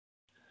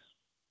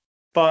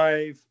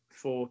5,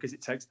 4, because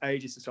it takes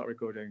ages to start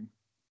recording.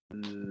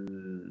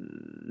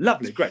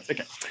 Lovely, great.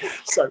 Okay.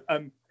 So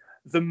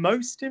the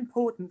most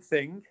important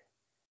thing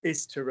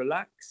is to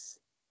relax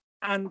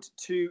and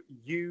to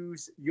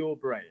use your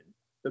brain.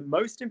 The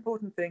most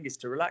important thing is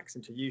to relax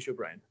and to use your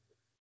brain.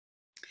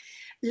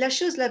 La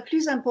chose la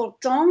plus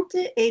importante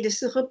est de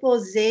se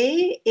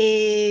reposer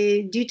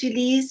et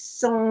d'utiliser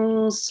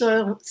son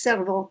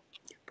cerveau.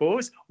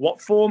 Pause.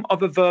 What form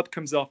of a verb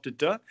comes after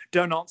de?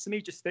 Don't answer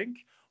me, just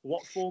think.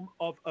 What form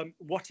of,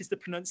 what is the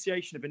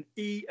pronunciation of an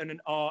E and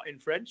an R in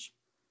French?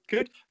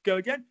 Good. Go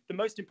again. The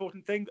most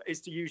important thing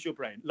is to use your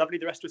brain. Lovely.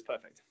 The rest was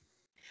perfect.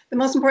 The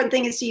most important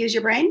thing is to use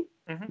your brain?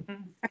 Mm-hmm.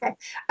 Okay.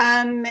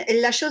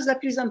 La chose la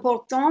plus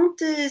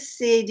importante,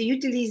 c'est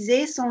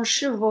d'utiliser son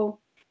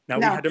cerveau. Now,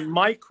 we had a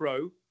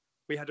micro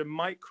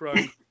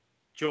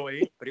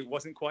join, but it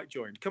wasn't quite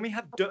joined. Can we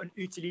have de and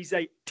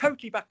utiliser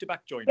totally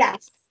back-to-back joined?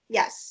 Yes.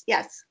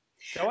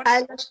 Go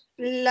on.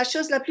 La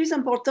chose la plus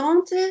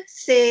importante,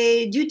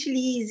 c'est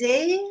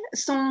d'utiliser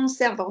son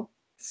cerveau.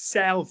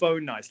 Cerveau,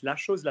 nice. La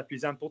chose la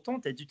plus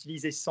importante est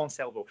d'utiliser son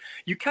cerveau.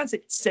 You can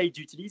say c'est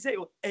d'utiliser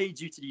or est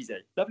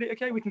d'utiliser. Lovely.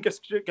 Okay, we can go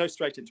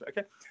straight into it.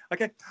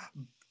 Okay.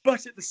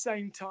 But at the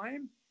same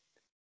time,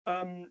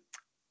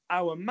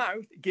 our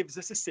mouth gives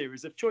us a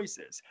series of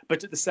choices.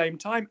 But at the same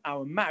time,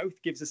 our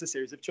mouth gives us a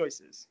series of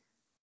choices.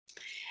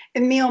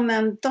 Mais en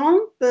même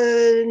temps,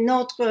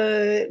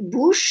 notre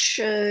bouche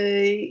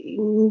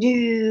nous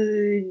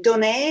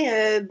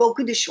donnait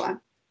beaucoup de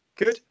choix.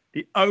 Good.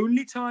 The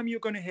only time you're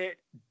going to hear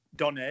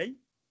donner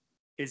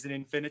is an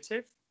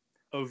infinitive,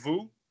 a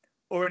vous,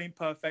 or an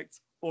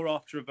imperfect, or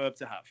after a verb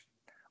to have.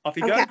 Off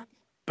you go.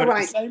 But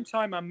at the same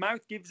time, our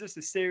mouth gives us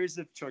a series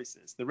of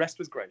choices. The rest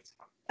was great.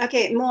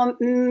 OK,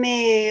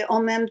 mais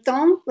en même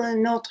temps,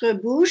 notre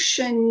bouche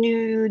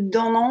nous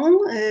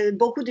donnons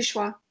beaucoup de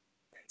choix.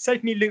 Say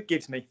for me, Luke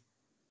gives me.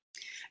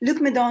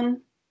 Luke me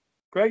donne.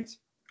 Great.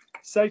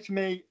 Say for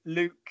me,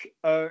 Luke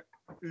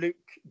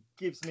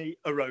gives me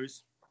a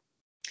rose.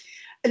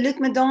 Luke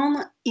me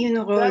donne une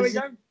rose. There we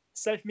go.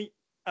 Say for me,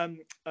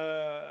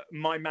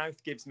 my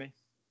mouth gives me.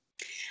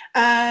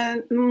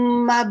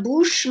 Ma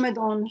bouche me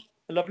donne.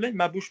 Lovely.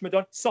 Ma bouche me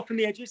donne. Soften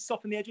the edges.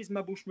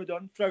 Ma bouche me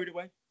donne. Throw it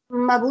away.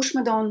 Ma bouche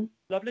me donne.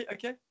 Lovely.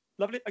 Okay.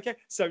 Lovely. Okay.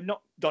 So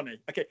not donner.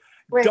 Okay.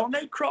 Oui.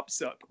 Donner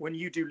crops up when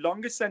you do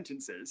longer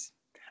sentences,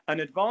 and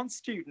advanced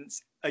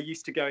students are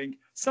used to going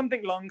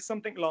something long.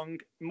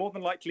 More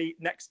than likely,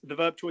 the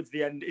verb towards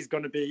the end is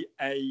going to be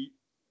an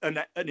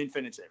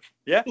infinitive.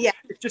 Yeah.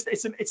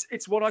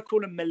 It's what I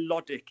call a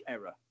melodic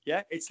error.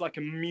 Yeah. It's like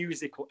a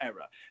musical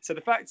error. So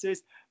the fact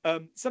is,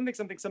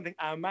 something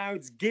our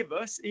mouths give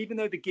us, even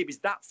though the give is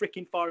that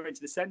freaking far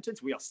into the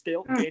sentence, we are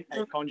still in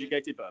a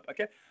conjugated verb.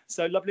 Okay.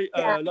 So lovely.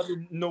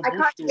 Lovely. No. I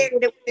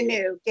conjugated it with a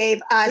new.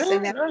 Gave us.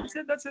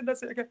 That's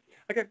it.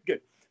 Okay.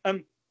 Good.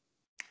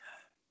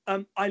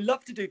 I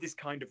love to do this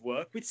kind of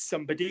work with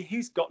somebody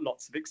who's got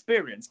lots of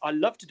experience.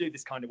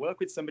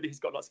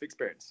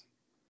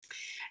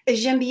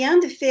 J'aime bien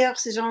de faire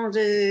ce genre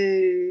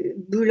de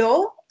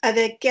boulot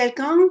avec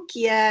quelqu'un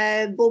qui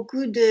a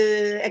beaucoup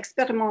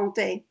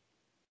d'expérimenté.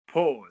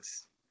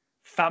 Pause.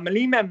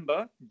 Family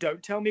member,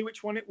 don't tell me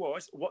which one it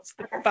was. What's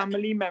the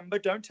family member?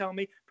 Don't tell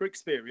me for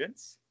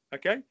experience.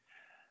 Okay.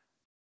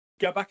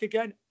 Go back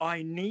again.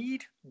 I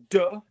need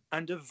de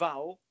and a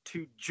vowel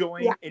to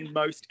join in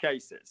most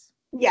cases.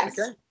 Yes.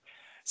 Okay.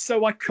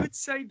 So I could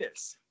say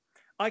this.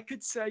 I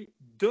could say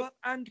de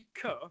and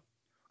que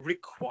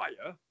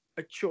require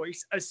a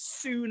choice as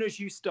soon as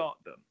you start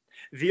them.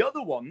 The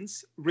other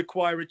ones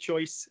require a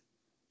choice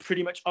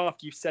pretty much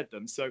after you've said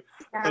them. So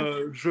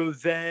je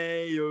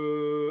vais,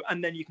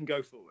 and then you can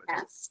go forward.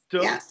 Yes.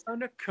 De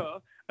and a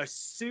que, as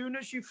soon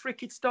as you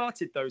frickin'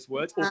 started those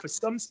words, or for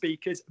some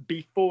speakers,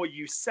 before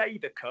you say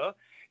the que,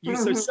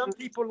 so some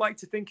people like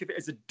to think of it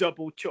as a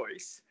double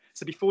choice.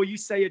 So before you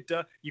say a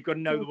de, you've got to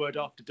know the word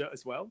after de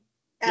as well.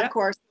 Of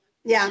course.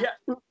 Yeah.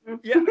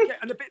 Okay.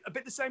 And a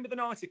bit the same with an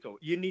article.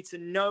 You need to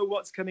know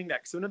what's coming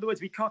next. So in other words,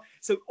 we can't.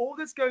 So all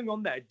that's going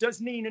on there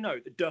does Nina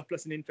know that de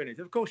plus an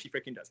infinitive? Of course she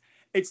freaking does.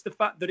 It's the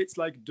fact that it's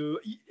like de.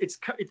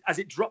 As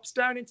it drops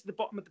down into the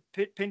bottom of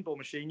the pinball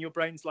machine, your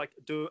brain's like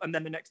de, and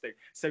then the next thing.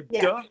 So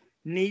de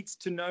needs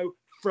to know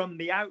from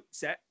the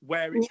outset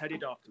where it's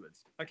headed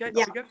afterwards. Okay.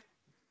 There we go.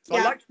 So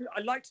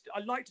I like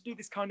to do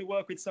this kind of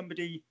work with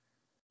somebody.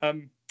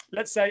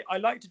 Let's say I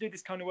like to do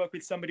this kind of work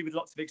with somebody with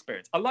lots of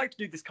experience.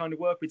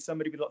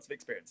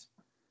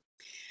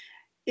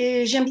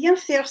 J'aime bien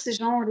faire ce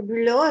genre de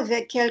boulot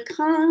avec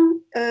quelqu'un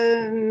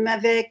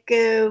avec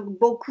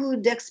beaucoup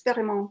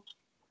d'expérience.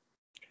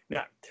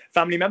 Now,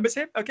 family members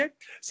here, okay?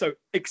 So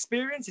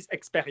experience is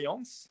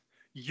expérience.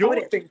 You're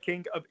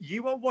thinking of,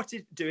 what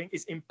it's doing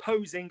is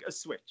imposing a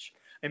switch.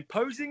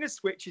 Imposing a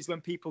switch is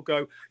when people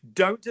go,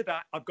 don't do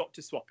that, I've got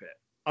to swap it.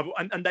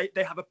 And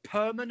they have a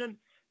permanent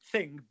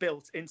thing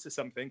built into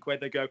something where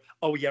they go,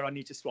 oh yeah, I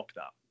need to swap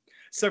that.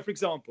 So for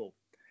example,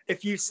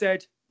 if you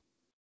said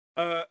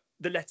the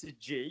letter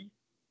G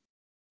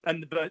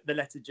and the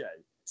letter J,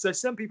 so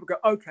some people go,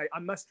 okay, I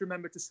must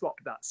remember to swap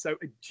that. So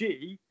a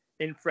G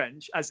in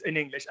French, as in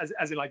English,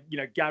 as in like, you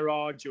know,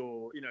 garage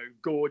or, you know,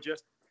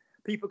 gorgeous,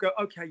 people go,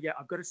 okay, yeah,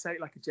 I've got to say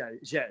it like a J,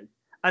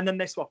 and then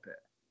they swap it.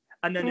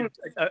 And then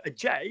a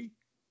J,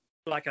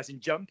 like as in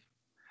jump,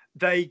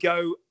 they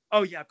go,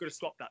 oh yeah, I've got to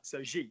swap that.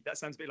 So J, that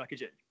sounds a bit like a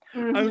J.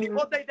 Only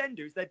what they then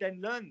do is they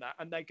then learn that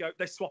and they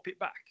swap it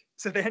back.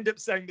 So they end up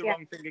saying the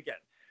wrong thing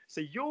again. So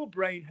your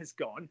brain has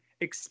gone,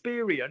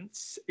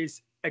 experience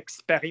is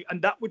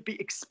and that would be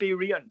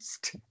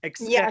experienced.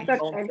 Yeah, okay.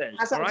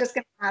 That's what I'm just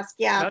going to ask.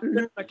 Yeah.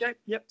 Okay.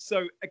 Yep.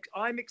 So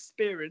I'm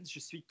experienced. Je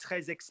suis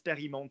très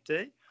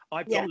expérimenté.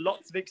 I've got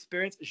lots of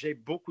experience. J'ai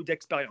beaucoup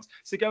d'expérience.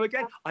 So go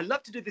again. I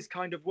love to do this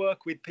kind of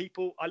work with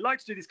people. I like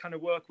to do this kind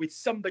of work with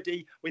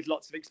somebody with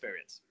lots of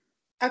experience.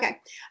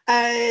 OK.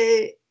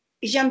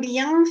 J'aime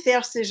bien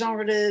faire ce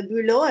genre de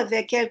boulot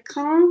avec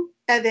quelqu'un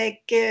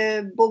avec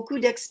beaucoup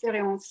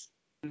d'expérience.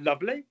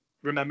 Lovely.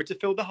 Remember to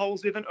fill the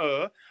holes with an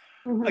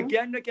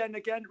Again.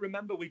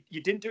 Remember,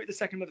 you didn't do it the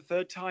second or the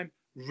third time.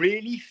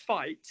 Really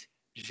fight.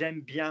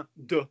 J'aime bien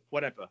de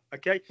whatever.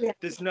 Okay. Yeah.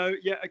 There's no.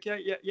 Yeah. Okay.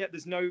 Yeah.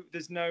 There's no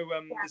there.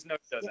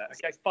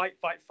 Okay. Fight.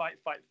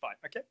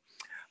 Okay.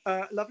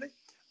 Lovely.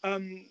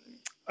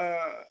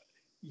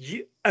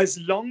 As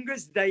long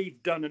as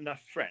they've done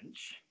enough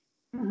French.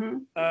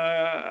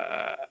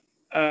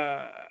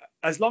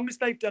 As long as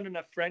they've done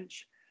enough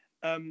French,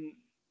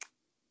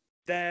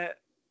 their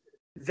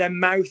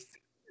mouth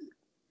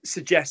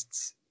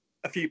suggests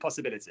a few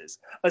possibilities.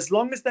 As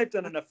long as they've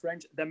done enough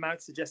French, their mouth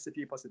suggests a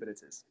few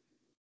possibilities.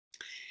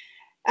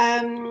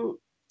 Nina.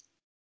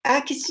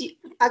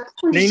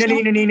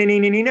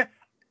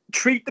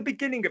 Treat the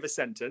beginning of a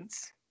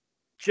sentence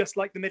just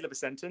like the middle of a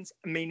sentence,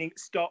 meaning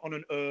start on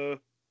an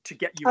to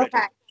get you ready.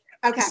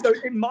 Okay. So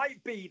it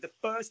might be the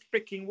first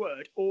freaking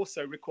word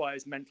also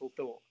requires mental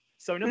thought.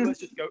 So in other words,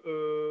 just go,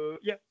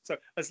 yeah. So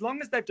as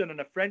long as they've done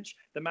enough French,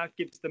 the mouth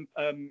gives them,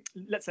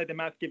 let's say the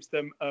mouth gives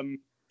them,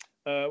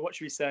 what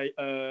should we say,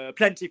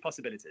 plenty of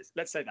possibilities.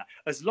 Let's say that.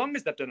 As long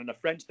as they've done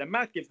enough French, their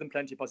mouth gives them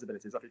plenty of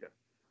possibilities. Off you go.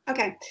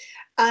 OK.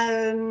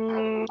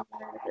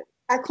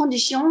 À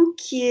condition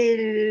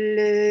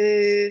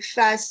qu'ils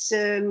fassent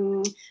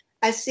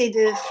assez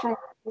de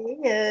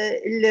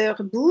français,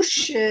 leur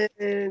bouche...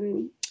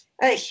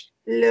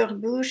 leur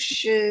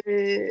bouche...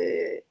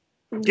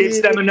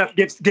 gives them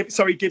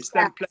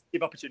plenty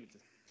of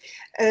opportunities.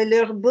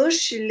 Leur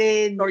bouche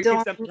les donne...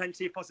 gives them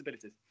plenty of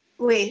possibilities.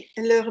 Oui,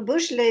 leur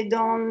bouche les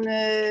donne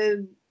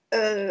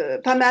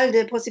pas mal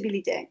de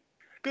possibilités.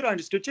 Good, I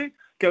understood you.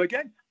 Go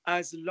again.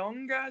 As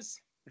long as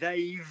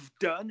they've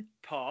done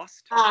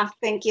past.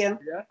 Thank you.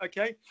 Yeah,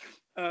 okay.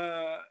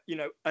 You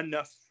know,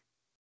 enough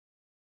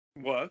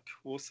work,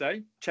 we'll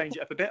say. Change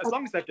it up a bit. As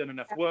long as they've done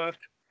enough work.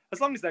 As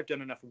long as they've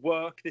done enough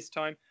work this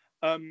time,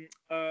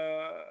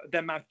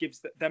 their mouth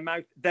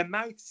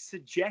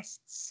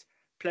suggests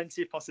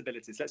plenty of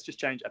possibilities. Let's just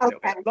change it up a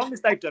little bit. As long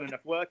as they've done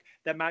enough work,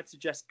 their mouth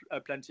suggests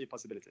plenty of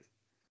possibilities.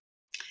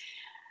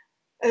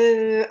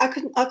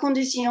 À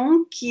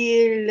condition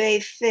qu'ils aient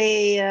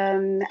fait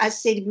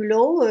assez de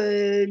boulot,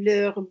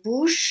 leur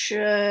bouche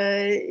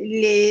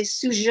les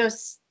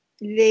sujets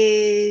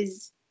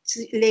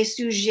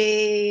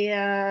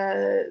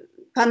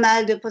pas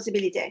mal de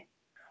possibilités.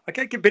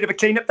 Okay, give a bit of a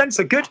clean up then.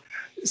 So good.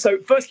 So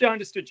firstly, I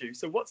understood you.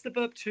 So what's the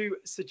verb to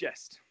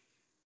suggest?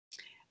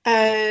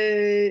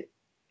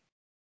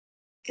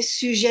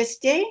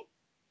 Suggester.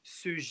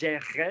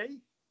 Suggérer.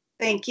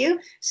 Thank you.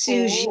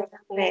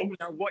 Suggérer.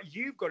 Now, what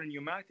you've got in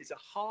your mouth is a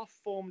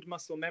half-formed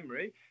muscle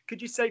memory.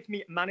 Could you say for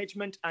me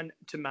management and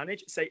to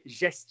manage? Say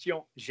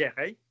gestion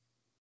gérer.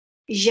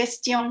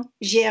 Gestion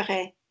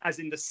gérer. As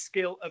in the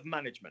skill of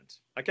management.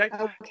 Okay?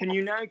 Can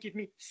you now give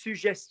me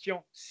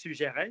suggestion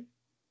suggérer?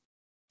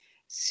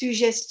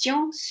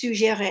 Suggestion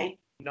suggérer.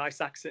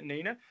 Nice accent,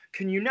 Nina.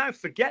 Can you now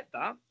forget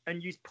that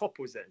and use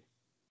proposer?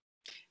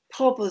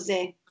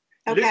 Proposer.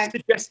 Okay. Luke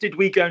suggested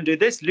we go and do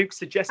this. Luke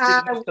suggested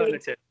an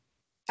alternative.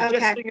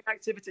 Suggesting an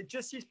activity,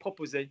 just use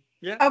proposer.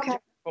 Yeah? Okay.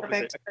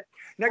 Okay.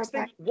 Next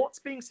thing, what's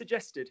being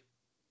suggested?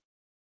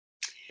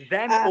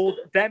 Them or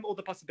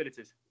the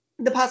possibilities?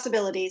 The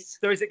possibilities.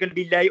 So is it going to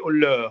be les or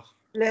leur?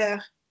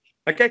 Leur.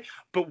 Okay,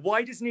 but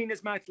why does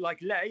Nina's mouth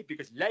like les?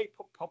 Because les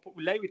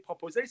with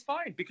proposer is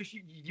fine, because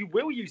you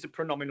will use a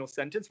pronominal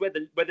sentence where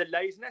the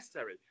les is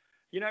necessary.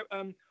 You know,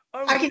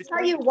 I can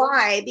tell you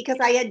why, because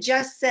I had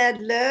just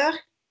said leur,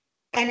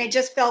 and it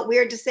just felt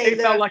weird to say it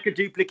leur. Felt like a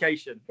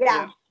duplication.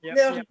 Leur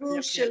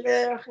bouche,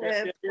 leur...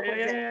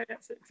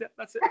 That's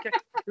it. Okay,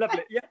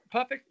 lovely. Yeah,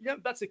 perfect. Yeah,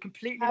 that's a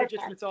completely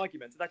legitimate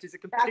argument. That is a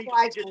completely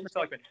legitimate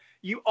argument.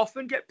 You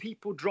often get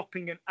people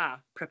dropping an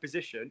a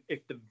preposition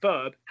if the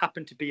verb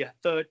happened to be a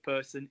third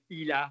person,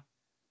 il a.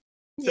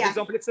 So, for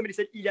example, if somebody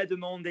said, il a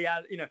demandé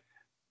à, you know,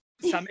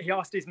 he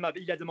asked his mother,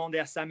 il a demandé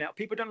à sa mère.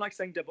 People don't like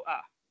saying double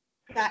a.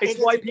 It's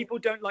why people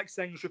don't like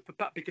saying je peux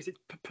pas, because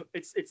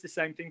it's the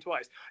same thing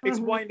twice. It's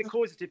why in the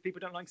causative people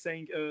don't like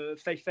saying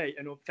fait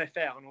and or fait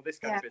faire and all this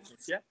kind of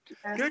business. Yeah,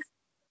 good.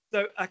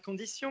 So à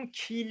condition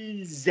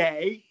qu'ils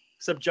aient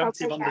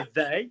subjunctive Okay. on the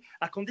they,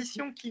 à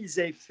condition qu'ils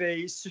aient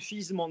fait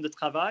suffisamment de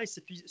travail,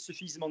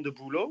 suffisamment de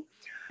boulot.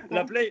 Okay.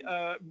 Lovely,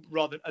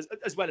 rather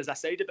as well as I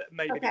said, but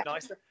maybe a bit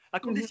nicer. À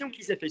condition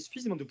qu'ils aient fait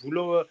suffisamment de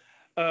boulot,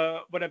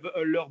 whatever,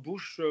 leur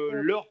bouche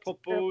leur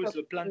propose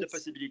plein de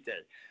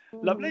possibilités.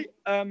 Lovely,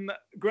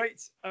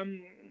 great,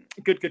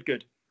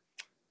 good.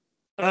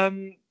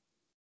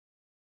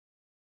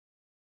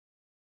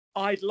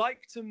 I'd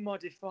like to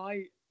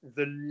modify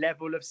the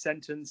level of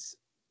sentence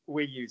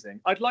we're using.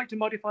 I'd like to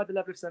modify the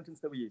level of sentence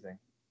that we're using.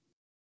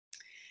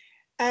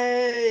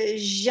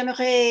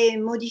 J'aimerais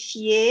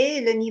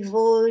modifier le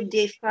niveau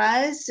des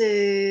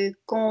phrases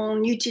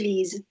qu'on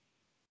utilise.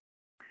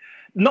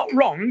 Not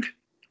wrong,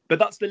 but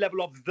that's the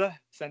level of the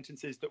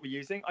sentences that we're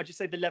using. I just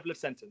say the level of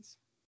sentence.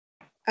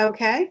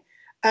 Okay.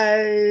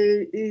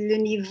 Le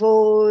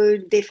niveau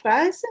des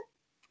phrases.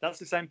 That's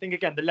the same thing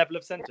again, the level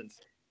of sentence.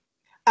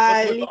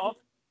 What's the word for of?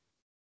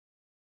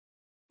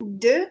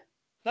 De.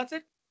 That's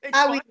it. It's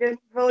Ah fine. oui, le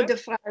niveau de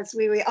phrase.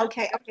 Oui.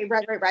 Okay,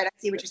 right. I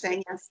see what you're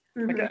saying, yes.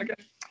 Okay.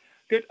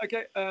 Good,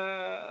 okay.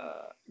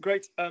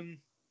 Great.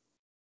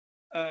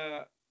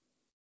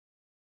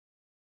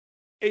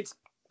 It's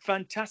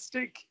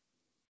fantastic.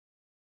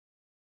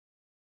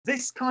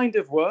 This kind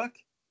of work,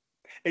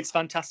 it's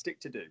fantastic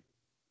to do.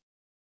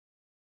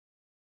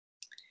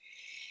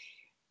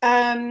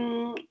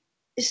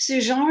 Ce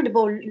genre de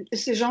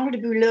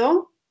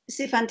boulot,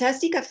 c'est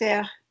fantastique à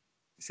faire.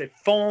 C'est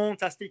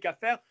fantastique à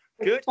faire.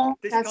 Good.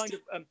 Fantastic. This kind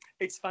of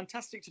it's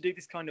fantastic to do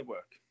this kind of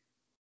work.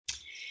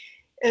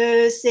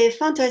 C'est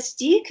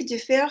fantastique de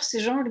faire ce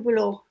genre de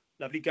boulot.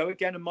 Lovely. Go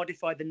again and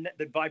modify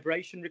the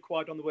vibration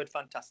required on the word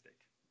fantastic.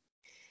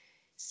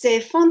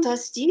 C'est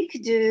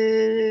fantastique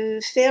de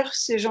faire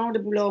ce genre de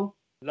boulot.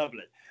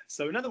 Lovely.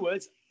 So in other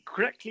words,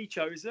 correctly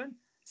chosen,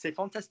 c'est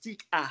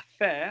fantastique à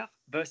faire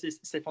versus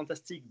c'est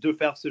fantastique de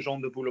faire ce genre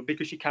de boulot,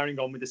 because you're carrying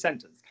on with the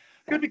sentence.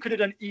 Good, we could have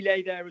done il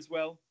est there as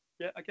well.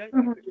 Yeah, okay.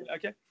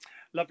 Okay.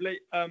 Lovely.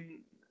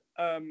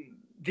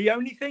 The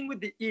only thing with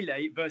the il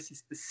est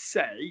versus the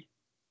say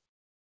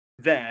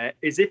there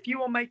is if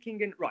you are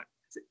making an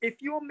so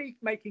if you are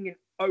making an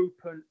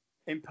open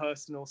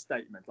impersonal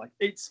statement, like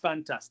it's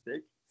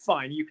fantastic,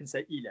 fine, you can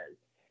say il est.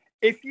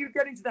 If you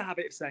get into the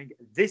habit of saying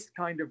this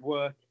kind of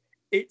work,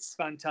 it's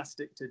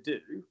fantastic to do,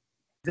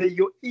 then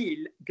your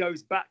il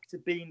goes back to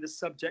being the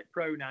subject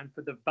pronoun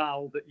for the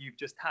vowel that you've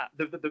just had,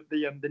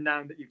 the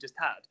noun that you've just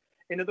had.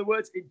 In other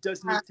words, it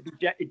does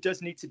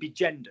need to be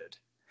gendered.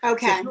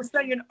 Okay. So if you're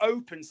saying an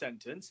open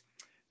sentence,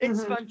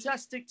 it's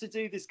fantastic to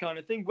do this kind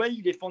of thing. Well,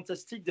 il est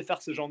fantastique de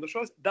faire ce genre de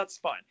choses. That's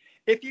fine.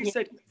 If you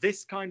said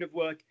this kind of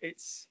work,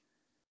 it's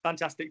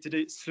fantastic to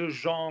do ce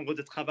genre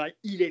de travail.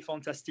 Il est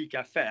fantastique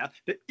à faire.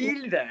 The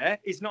il there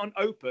is not an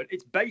open.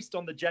 It's based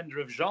on the gender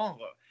of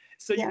genre.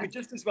 So you could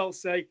just as well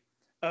say,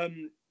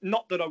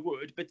 not that I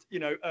would, but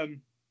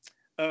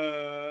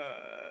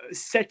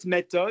cette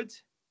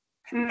méthode,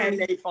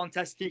 elle est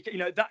fantastique.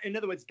 That, in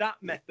other words,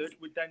 that method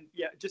would then,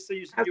 just so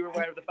you're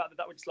aware of the fact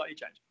that would slightly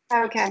change.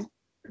 Okay.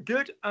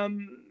 Good.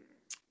 I'm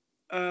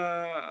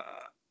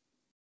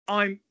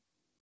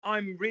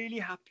really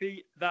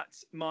happy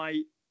that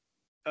my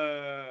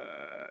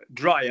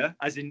dryer,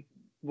 as in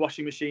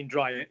washing machine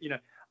dryer,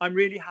 I'm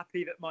really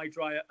happy that my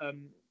dryer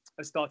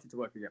has started to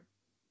work again.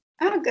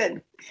 Ah,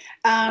 good.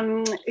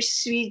 Je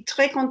suis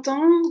très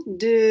content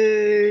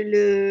de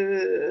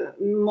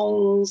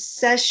mon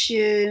sèche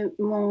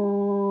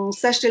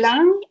de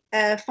langue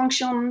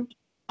fonctionne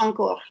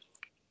encore.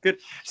 Good.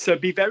 So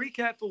be very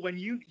careful when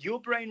your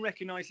brain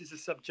recognizes a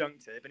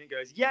subjunctive and it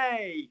goes,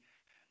 yay,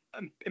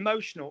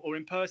 emotional or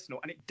impersonal,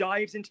 and it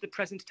dives into the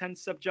present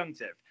tense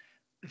subjunctive.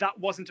 That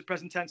wasn't a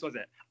present tense, was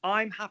it?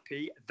 I'm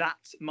happy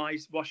that my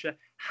washer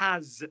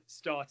has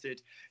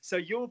started. So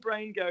your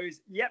brain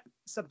goes, yep,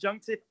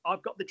 subjunctive.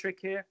 I've got the trick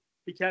here.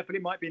 Be careful,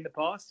 it might be in the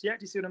past. Yeah,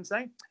 do you see what I'm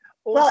saying?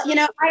 Also,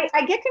 well,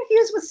 I get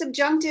confused with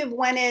subjunctive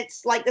when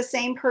it's like the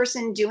same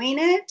person doing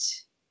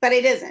it, but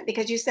it isn't,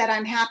 because you said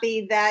I'm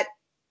happy that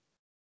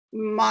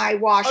my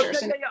washer.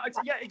 Okay,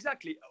 yeah,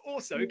 exactly.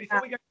 Also,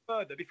 before we go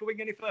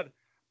any further,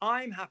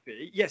 I'm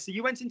happy. Yeah, so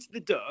you went into the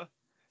duh.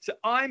 So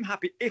I'm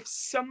happy if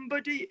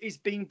somebody is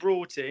being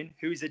brought in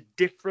who is a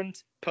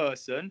different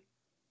person,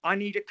 I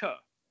need a cur.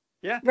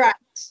 Yeah. Right.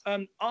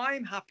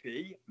 I'm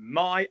happy.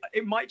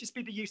 It might just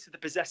be the use of the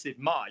possessive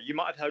my. You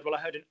might have heard, well, I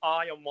heard an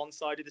I on one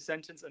side of the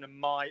sentence and a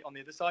my on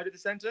the other side of the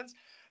sentence.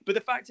 But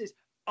the fact is,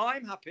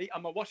 I'm happy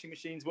and my washing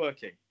machine's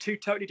working. Two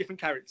totally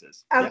different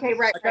characters. Okay, yeah?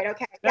 Right.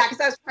 Okay. Yeah,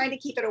 because I was trying to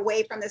keep it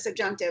away from the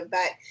subjunctive,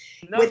 but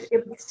with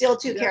still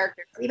two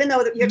characters, even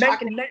though you're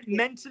talking about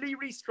mentally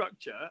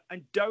restructure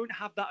and don't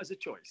have that as a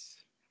choice.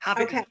 Have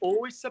it as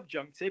always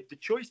subjunctive. The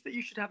choice that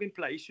you should have in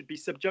place should be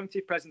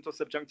subjunctive present or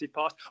subjunctive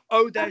past.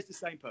 Oh, there's the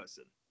same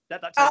person.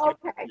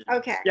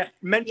 Okay. Yeah,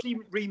 mentally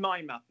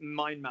mind map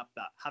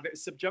that. Have it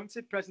as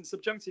subjunctive present,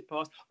 subjunctive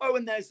past. Oh,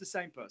 and there's the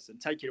same person.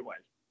 Take it away.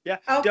 Yeah.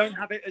 Okay. Don't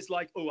have it as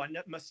like, oh, I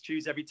must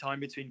choose every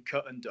time between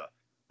cut and duh.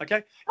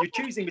 Okay. You're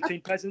choosing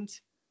between present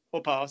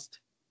or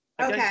past.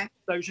 Okay.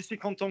 So je suis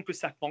content que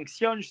ça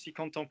fonctionne. Je suis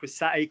content que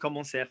ça ait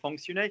commencé à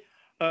fonctionner.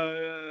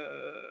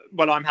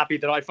 Well, I'm happy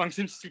that I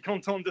function. Je suis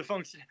content de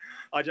fonctionner.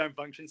 I don't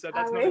function, so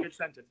that's not a good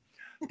sentence.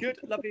 Good,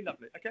 lovely,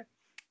 lovely. Okay.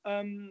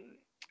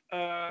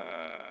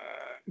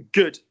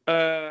 Good.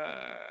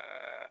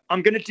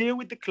 I'm going to deal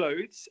with the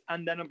clothes,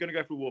 and then I'm going to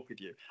go for a walk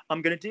with you.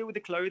 I'm going to deal with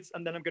the clothes,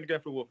 and then I'm going to go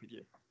for a walk with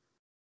you.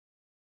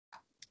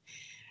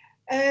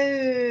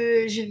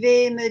 Je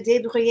vais me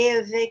débrouiller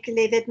avec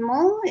les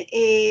vêtements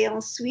et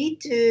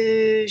ensuite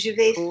je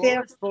vais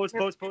faire.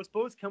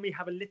 Pause. Can we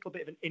have a little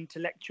bit of an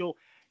intellectual?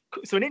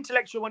 So an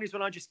intellectual one is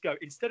when I just go,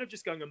 instead of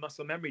just going a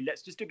muscle memory,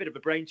 let's just do a bit of a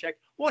brain check.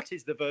 What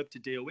is the verb to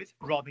deal with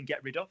rather than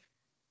get rid of?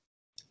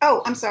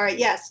 Oh, I'm sorry.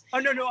 Yes. Oh,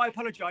 no, I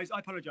apologize.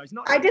 I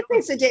did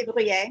say se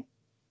débrouiller.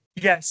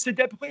 Yes, se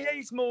débrouiller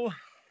is more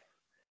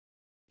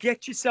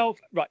get yourself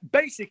right.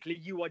 Basically,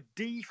 you are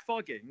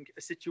defogging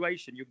a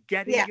situation. You're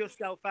getting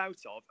yourself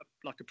out of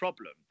like a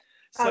problem.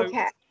 So,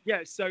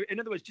 so in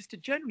other words, just to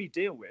generally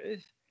deal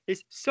with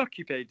is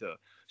s'occuper de.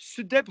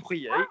 Se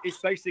débrouiller is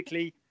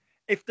basically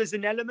if there's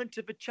an element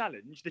of a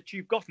challenge that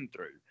you've gotten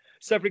through.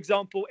 So, for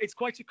example, it's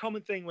quite a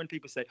common thing when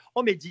people say,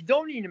 "Oh, mais dis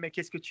donc, Lynn, mais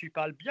qu'est-ce que tu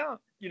parles bien?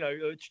 You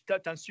know, tu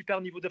as un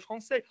super niveau de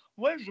français."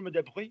 Ouais, je me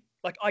débrouille.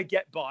 Like I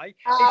get by.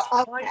 It's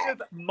kind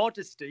of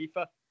modesty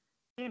for,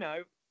 you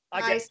know,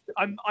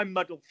 I'm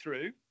muddled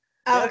through.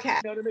 Okay.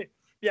 You know what I mean?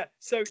 Yeah.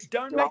 So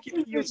don't make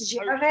it your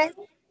gérer.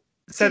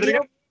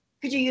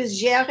 Could you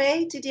use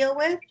gérer to deal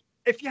with?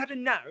 If you had a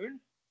noun,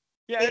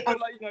 but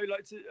like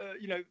to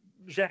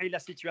gérer la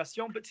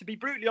situation. But to be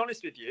brutally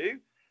honest with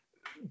you,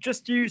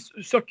 just use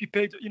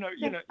s'occuper.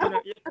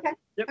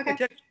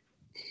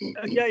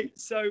 Okay.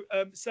 So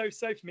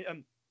for me,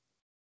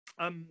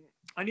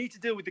 I need to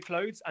deal with the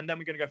clothes, and then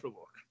we're going to go for a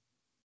walk.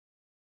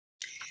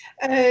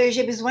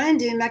 J'ai besoin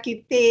de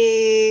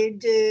m'occuper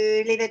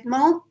de les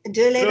vêtements,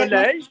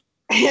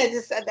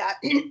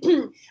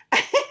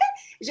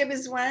 J'ai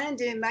besoin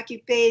de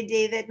m'occuper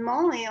des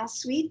vêtements et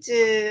ensuite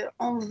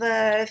on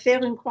va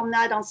faire une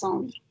promenade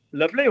ensemble.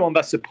 Lovely, on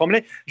va se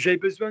promener. J'ai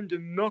besoin de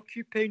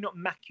m'occuper, not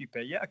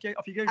m'occuper. Yeah, okay,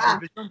 off you go. J'ai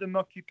besoin de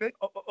m'occuper.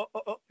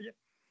 Yeah.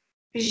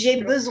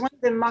 J'ai besoin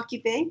de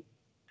m'occuper.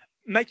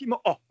 Make it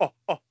more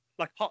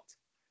like hot.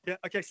 Yeah,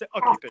 okay, so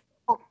occuper.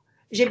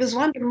 J'ai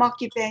besoin de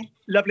m'occuper.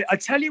 Lovely. I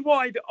tell you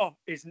why the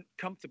isn't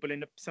comfortable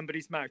in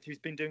somebody's mouth who's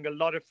been doing a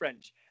lot of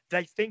French.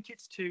 They think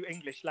it's too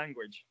English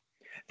language.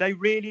 They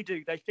really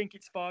do. They think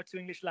it's far too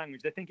English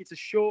language. They think it's a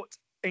short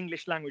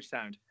English language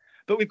sound.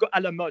 But we've got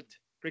à la mode,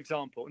 for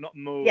example, not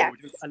mode,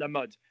 à la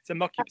mode. So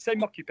say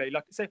m'occuper,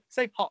 like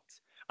say hot.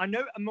 I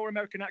know a more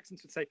American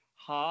accents would say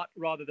heart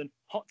rather than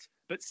hot,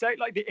 but say it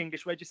like the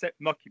English way, just say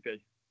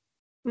m'occuper.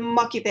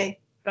 M'occuper.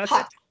 That's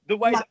hot. The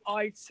way that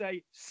I'd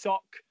say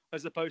sock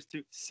as opposed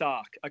to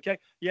sark. Okay.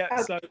 Yeah.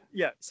 Okay.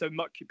 So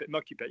m'occuper.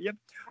 Yeah.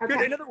 Okay.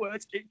 Good. In other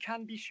words, it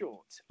can be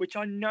short, which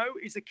I know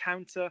is a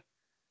counter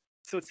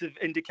sort of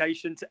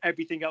indication to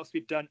everything else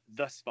we've done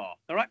thus far.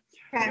 All right.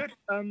 Okay. Good.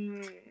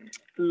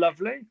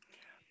 Lovely.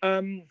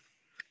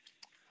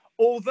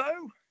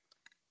 Although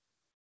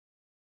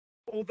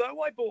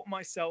I bought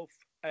myself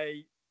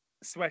a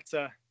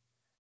sweater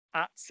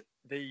at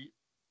the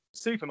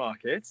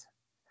supermarket,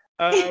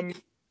 I'm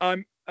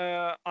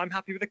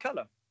happy with the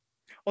color.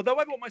 Although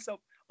I bought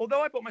myself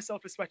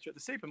a sweater at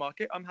the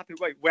supermarket, I'm happy.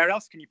 Wait, where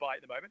else can you buy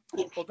it at the moment?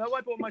 Although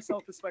I bought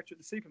myself a sweater at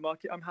the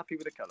supermarket, I'm happy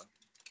with the color.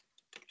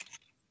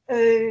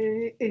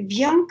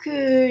 Bien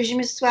que je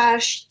me sois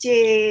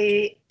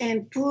acheté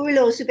un pull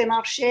au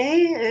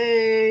supermarché,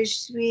 je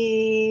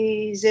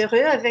suis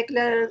heureux avec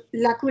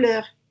la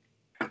couleur.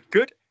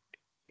 Good.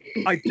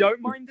 I don't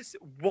mind this.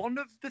 One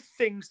of the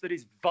things that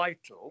is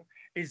vital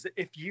is that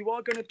if you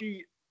are going to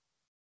be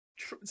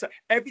so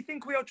everything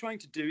we are trying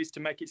to do is to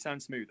make it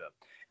sound smoother.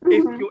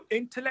 If your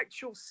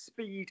intellectual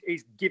speed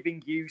is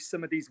giving you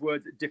some of these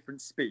words at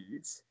different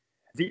speeds,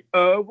 the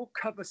will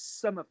cover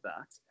some of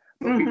that,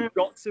 but we've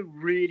got to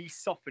really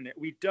soften it.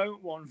 We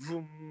don't want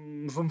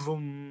vroom, vroom,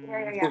 vroom,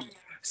 vroom.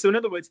 So in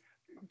other words,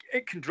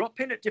 it can drop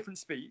in at different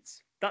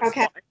speeds. That's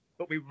fine,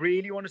 but we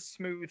really want to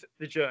smooth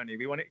the journey.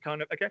 We want it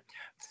kind of, okay.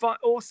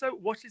 Also,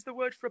 what is the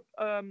word for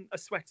a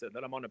sweater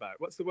that I'm on about?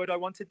 What's the word I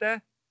wanted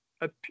there?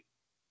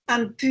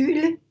 Un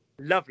pull.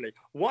 Lovely.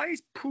 Why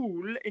is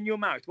pool in your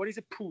mouth? What is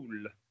a pool?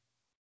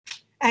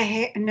 A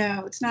hair?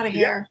 No, it's not a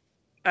hair.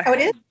 Yeah. It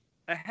is?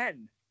 A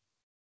hen.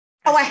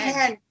 A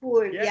hen.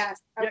 Pool,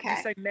 yes. Okay. Yeah,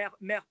 you say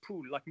mère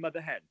poule, like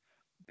mother hen.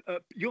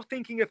 You're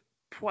thinking of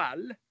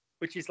poil,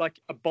 which is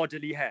like a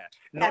bodily hair.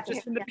 Not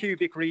just in the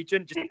pubic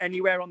region, just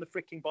anywhere on the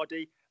freaking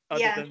body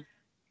other than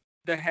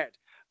the head.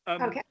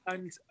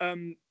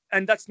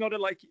 And that's not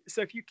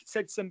so if you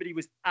said somebody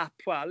was à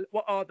poil,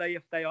 what are they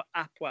if they are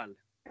à poil?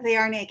 They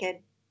are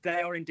naked.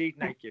 They are indeed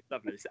naked.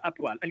 Lovely. So,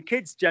 well, and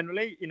kids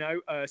generally,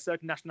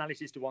 certain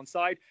nationalities to one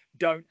side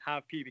don't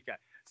have pubic hair.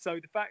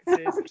 So the fact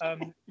is,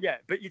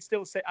 but you'd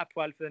still say à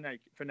poil for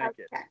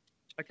naked.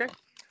 Okay.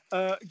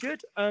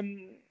 Good.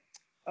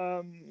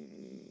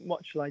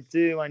 What shall I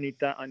do? I need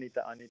that.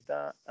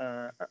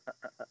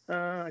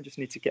 I just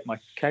need to get my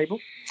cable.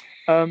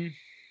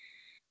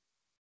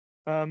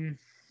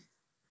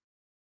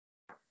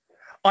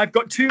 I've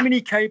got too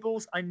many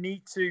cables. I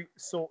need to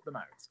sort them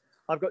out.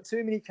 I've got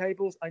too many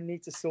cables. I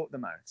need to sort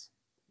them out.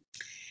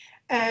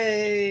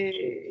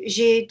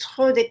 J'ai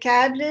trop de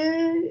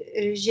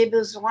câbles. J'ai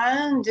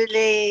besoin de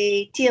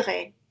les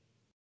tirer.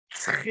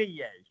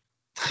 Trier.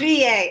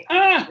 Trier.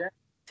 Ah! Yeah.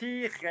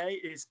 Tirer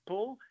is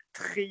pull.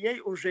 Trier,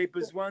 or j'ai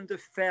besoin de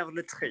faire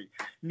le tri.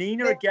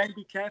 Nina, again,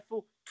 be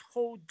careful.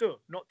 Trop de,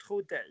 not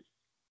trop des.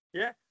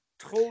 Yeah?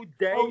 Trop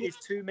des is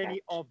too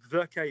many of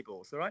the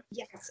cables, all right?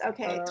 Yes,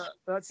 okay.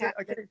 That's it,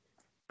 okay.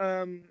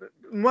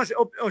 Moi,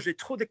 j'ai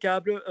trop de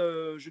câbles.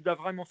 Je dois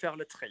vraiment faire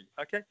le tri,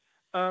 okay?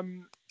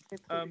 1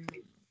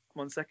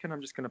 second,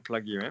 I'm just going to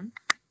plug you in.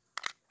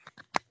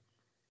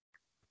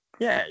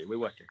 Yeah, we're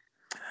working.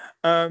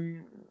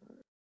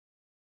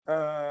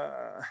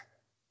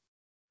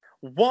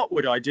 What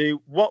would I do?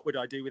 What would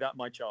I do without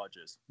my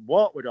chargers?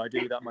 What would I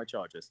do without my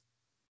chargers?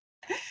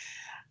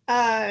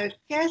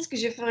 Qu'est-ce que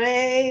je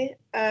ferais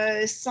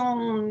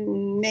sans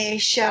mes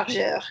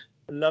chargeurs?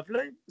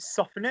 Lovely.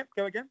 Soften it.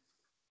 Go again.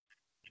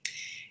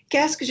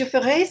 Qu'est-ce que je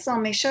ferais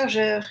sans mes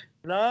chargeurs?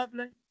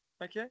 Lovely.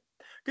 Okay.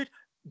 Good.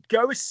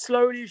 Go as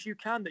slowly as you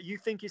can that you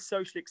think is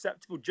socially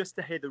acceptable, just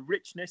to hear the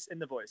richness in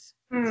the voice.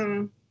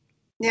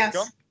 Yes.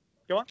 Go on.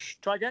 Go on.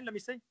 Try again. Let me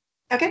see.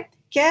 Okay.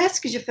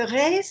 Qu'est-ce que je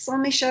ferais sans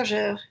mes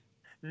chargeurs?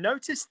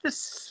 Notice the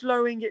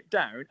slowing it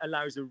down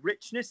allows a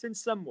richness in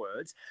some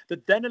words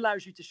that then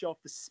allows you to show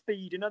off the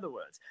speed in other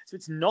words. So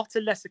it's not a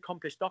less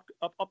accomplished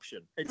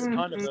option. It's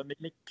kind of a,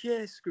 mais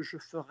qu'est-ce que je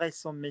ferais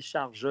sans mes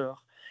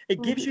chargeurs?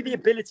 It gives you the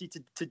ability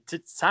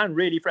to sound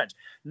really French.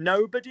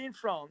 Nobody in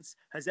France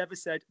has ever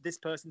said this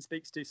person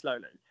speaks too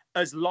slowly,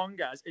 as long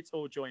as it's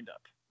all joined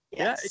up. Yes.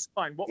 Yeah, it's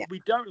fine. What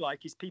we don't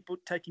like is people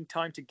taking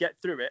time to get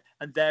through it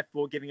and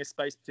therefore giving a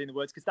space between the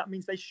words, because that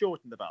means they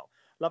shorten the vowel.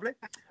 Lovely.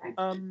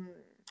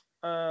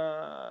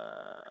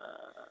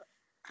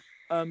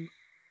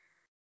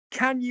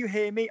 Can you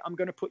hear me? I'm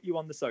going to put you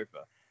on the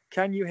sofa.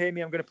 Can you hear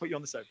me? I'm going to put you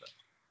on the sofa.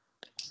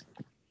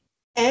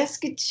 Est-ce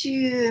que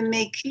tu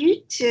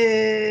m'écoutes?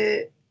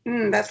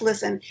 Let's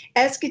listen.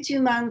 Est-ce que tu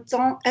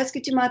m'entends? Est-ce que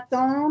tu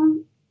m'entends?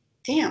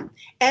 Damn.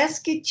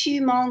 Est-ce que tu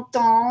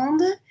m'entends?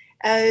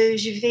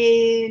 Je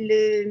vais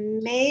le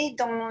mettre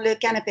dans le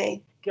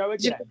canapé. Go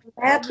again.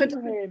 Can you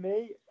hear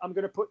me? I'm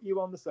going to put you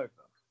on the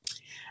sofa.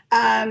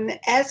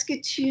 Est-ce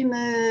que tu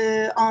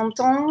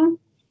m'entends?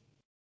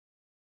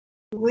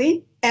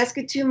 Oui. Est-ce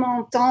que tu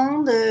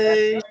m'entends?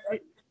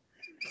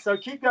 So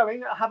keep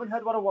going. I haven't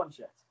heard what I want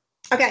yet.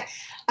 Okay.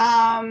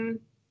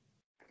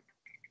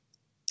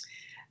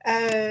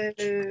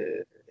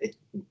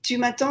 Tu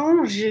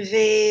m'attends? Je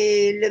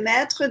vais le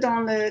mettre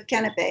dans le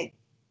canapé.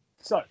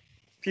 So,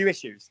 few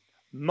issues.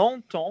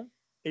 M'entend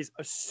is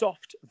a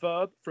soft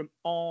verb from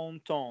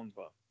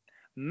entendre.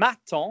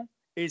 M'attend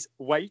is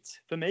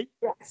wait for me.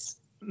 Yes.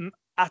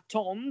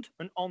 Attendre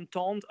and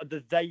entendre are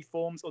the they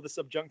forms or the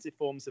subjunctive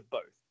forms of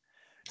both.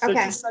 So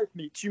just say to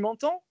me, tu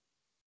m'entends?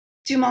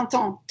 Tu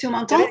m'entends? Tu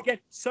m'entends? Again,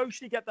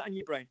 socially get that in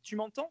your brain. Tu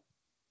m'entends?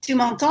 Tu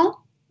m'entends?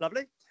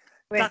 Lovely.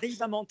 Oui.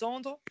 T'arrives à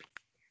m'entendre?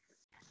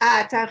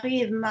 Ah,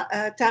 t'arrives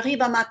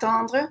à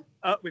m'attendre?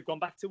 We've gone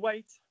back to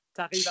wait.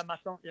 T'arrives à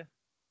m'attendre? Yeah.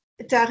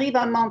 T'arrives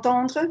à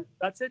m'entendre?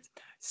 That's it.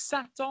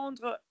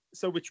 S'attendre,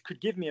 so which could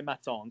give me a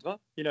m'attendre,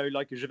 you know,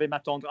 like je vais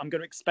m'attendre, I'm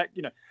going to expect,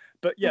 you know.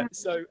 But yeah,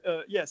 so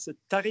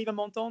t'arrives à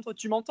m'entendre?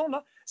 Tu m'entends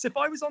là? So if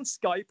I was on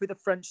Skype with a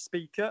French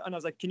speaker and I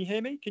was like, can you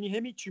hear me? Can you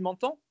hear me? Tu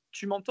m'entends?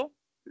 Tu m'entends?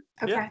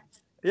 Okay.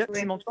 Yeah,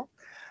 oui. Tu m'entends?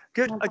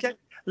 Good. Okay.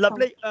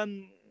 Lovely.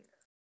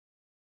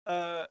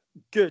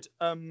 Good.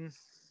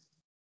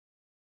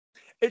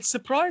 It's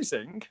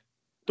surprising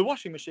the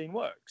washing machine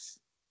works.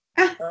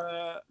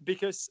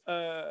 Because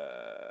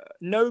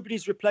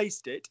nobody's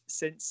replaced it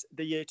since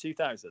the year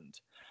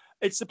 2000.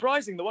 It's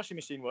surprising the washing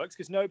machine works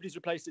because nobody's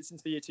replaced it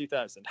since the year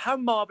 2000. How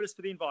marvelous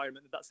for the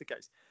environment that that's the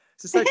case.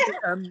 So say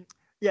for me,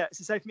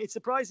 it's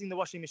surprising the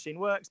washing machine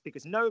works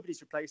because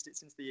nobody's replaced it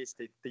since the year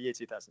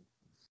 2000.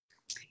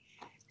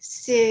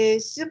 C'est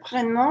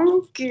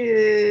surprenant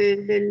que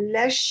le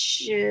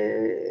lèche,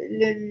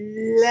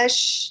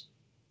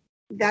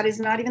 that is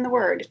not even the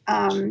word.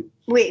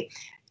 Oui.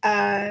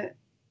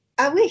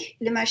 Oui,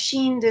 la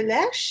machine de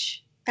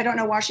lèche. I don't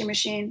know washing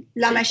machine.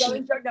 La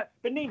machine.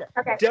 But Nina,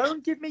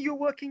 don't give me your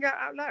working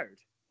out loud.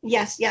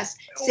 Yes.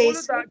 All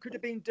of that could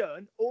have been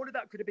done. With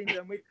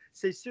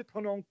c'est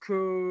surprenant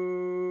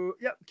que.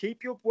 Yeah,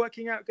 keep your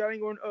working out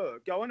going on.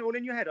 Go on, all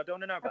in your head. I don't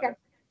want to know about it.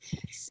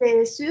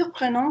 C'est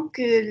surprenant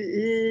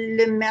que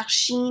la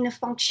machine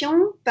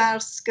fonctionne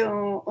parce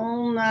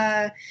qu'on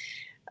a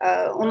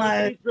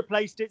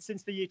replaced it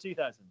since the year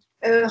 2000.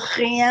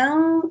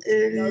 Rien.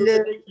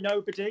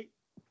 Nobody.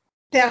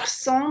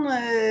 Personne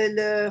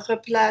le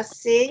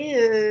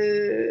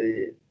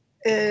replacer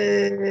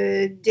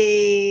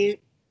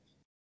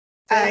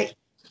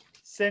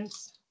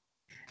since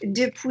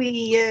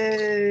depuis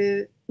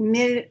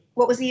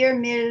what was the year?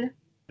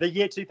 The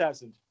year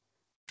 2000.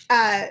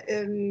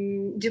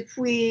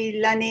 Depuis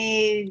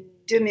l'année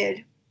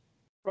 2000.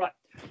 Right.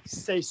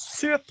 C'est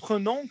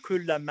surprenant que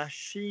la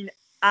machine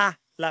a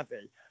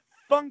lavé.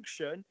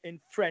 function in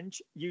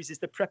French uses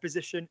the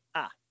preposition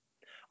à.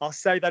 I'll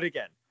say that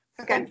again.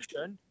 Okay.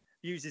 Function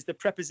uses the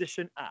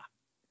preposition à.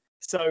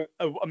 So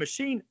a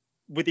machine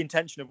with the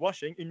intention of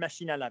washing, une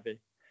machine à laver.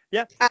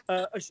 Yeah.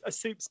 A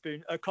soup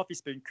spoon, a coffee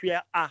spoon,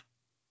 cuillère à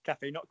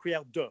café, not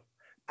cuillère de.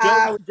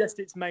 Don't suggest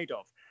it's made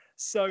of.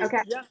 So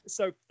yeah,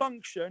 so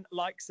function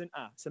likes an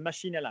à. So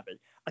machine à laver.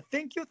 I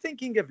think you're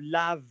thinking of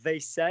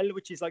lave-vaisselle,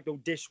 which is like the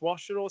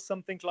dishwasher or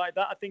something like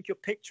that. I think you're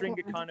picturing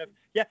a kind of,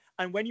 yeah.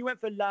 And when you went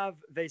for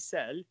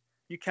lave-vaisselle,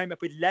 you came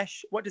up with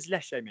lèche. What does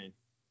lécher mean?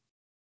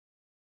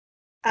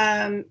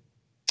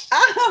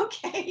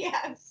 Okay,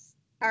 yes.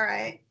 All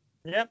right.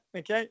 Yeah,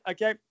 okay.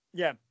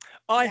 Yeah.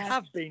 I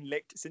have been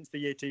licked since the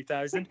year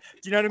 2000. Do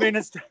you know what I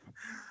mean?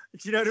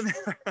 Do you know what I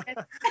mean?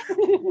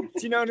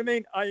 Do you know what I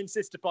mean? I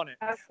insist upon it.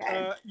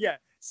 Okay. Yeah.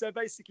 So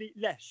basically,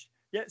 lèche.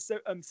 Yeah. So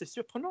c'est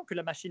surprenant que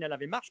la machine à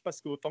laver marche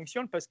parce que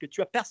fonctionne parce que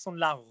tu as personne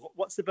là.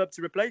 What's the verb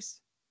to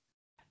replace?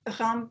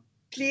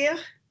 Remplir.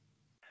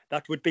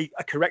 That would be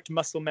a correct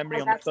muscle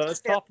memory on the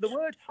first half of the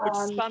word, which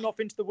span off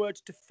into the word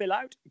to fill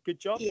out. Good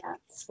job.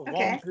 Yes.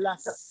 Okay.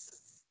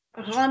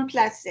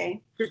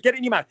 Remplacer. Get it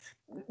in your mouth.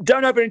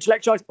 Don't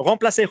over-intellectualize.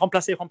 Remplacer.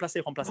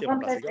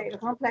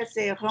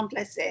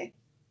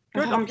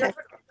 Good.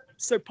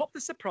 So pop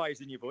the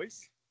surprise in your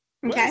voice.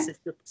 Okay. Ouais,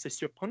 c'est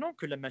surprenant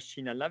que la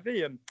machine à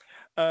laver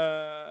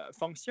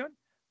fonctionne.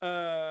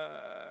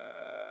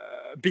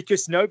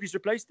 Because nobody's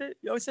replaced it.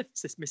 Mais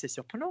c'est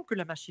surprenant que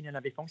la machine à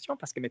laver fonctionne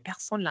parce que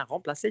personne l'a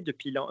remplacé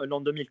depuis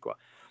l'an 2000, quoi.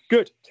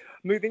 Good.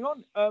 Moving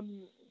on.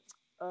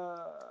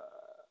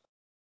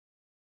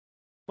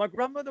 My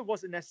grandmother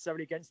wasn't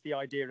necessarily against the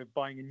idea of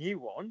buying a new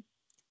one.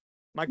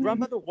 Ma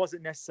grand-mère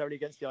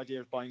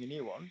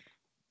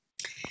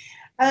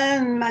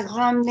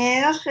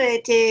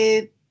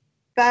était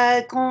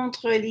pas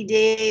contre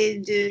l'idée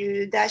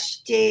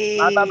d'acheter.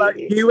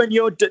 You and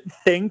your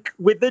think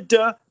with the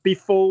de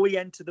before we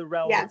enter the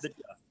realm of the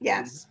de.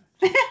 Yes.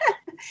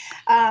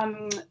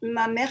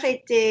 Ma mère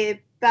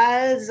était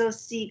pas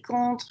aussi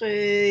contre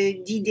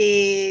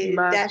l'idée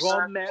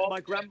d'acheter.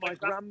 Ma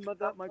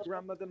grandmother.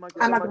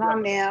 Ma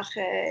grand-mère,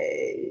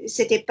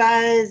 c'était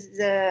pas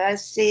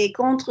assez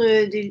contre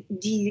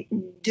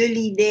de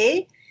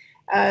l'idée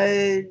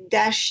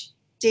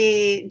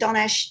d'en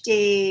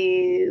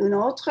acheter une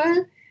autre.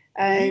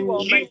 You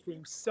are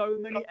making so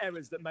many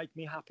errors that make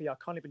me happy. I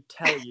can't even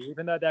tell you,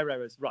 even though they're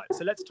errors. Right.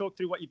 So let's talk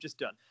through what you've just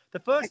done. The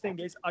first thing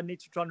is, I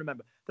need to try and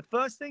remember. The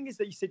first thing is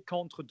that you said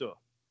contre deux,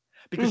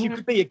 because you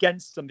could be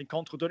against something,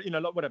 contre deux,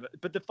 whatever.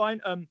 But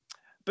define,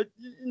 but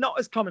not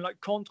as common,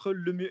 like contre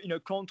le mur,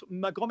 contre.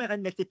 Ma grand-mère,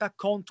 elle n'était pas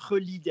contre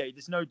l'idée.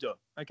 There's no deux.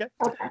 Okay.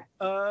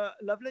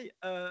 Lovely.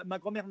 Ma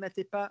grand-mère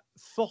n'était pas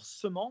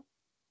forcément,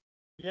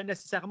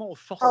 nécessairement ou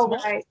forcément. Oh,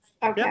 right.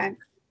 Okay. Yeah,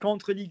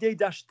 contre l'idée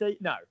d'acheter.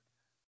 No.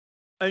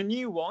 A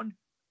new one,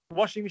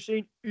 washing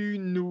machine,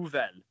 une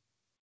nouvelle.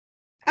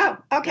 Oh,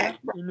 okay. Yeah,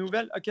 une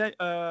nouvelle, okay.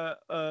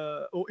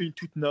 Ou une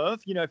toute neuve,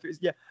 if it's,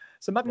 yeah.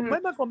 So ma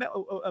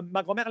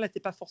grand-mère, elle n'était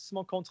pas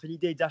forcément contre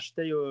l'idée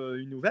d'acheter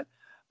une nouvelle.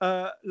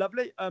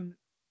 Lovely.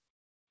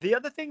 The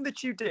other thing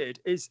that you did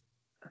is,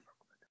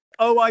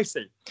 I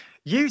see.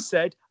 You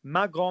said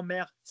ma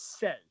grand-mère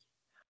sait.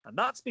 And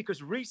that's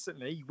because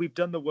recently we've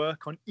done the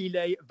work on il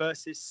est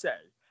versus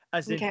sait.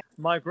 As in,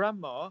 my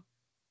grandma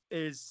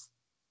is...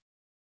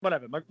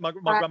 Whatever, my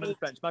grandmother's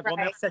French. Ma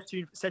grand-mère, c'est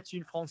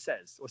une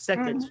Française, or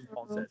c'était une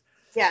Française.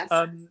 Yes.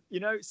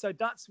 So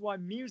that's why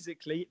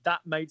musically that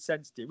made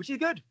sense to you, which is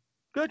good.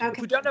 Good. Okay. If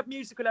we don't have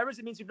musical errors,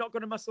 it means you've not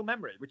got a muscle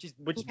memory, which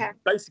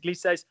basically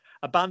says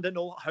abandon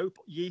all hope,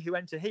 ye who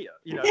enter here.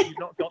 You've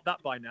not got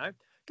that by now.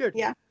 Good.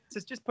 Yeah. So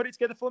just put it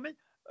together for me.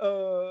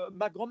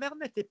 Ma grand-mère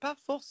n'était pas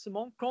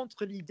forcément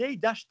contre l'idée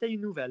d'acheter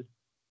une nouvelle.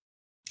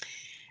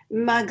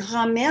 Ma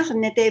grand-mère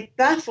n'était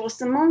pas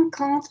forcément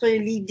contre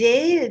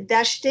l'idée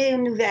d'acheter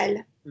une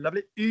nouvelle.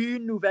 Lovely.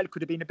 Une nouvelle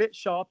could have been a bit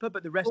sharper,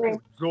 but the rest was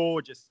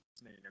gorgeous.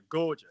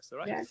 Gorgeous, all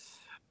right? Yes.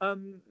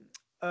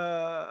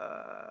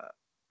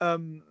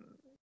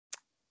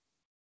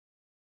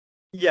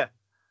 Yeah.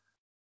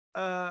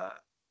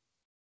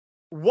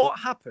 What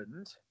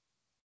happened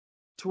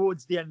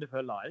towards the end of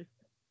her life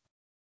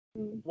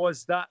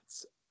was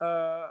that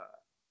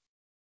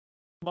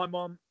my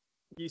mom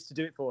used to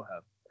do it for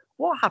her.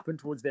 What happened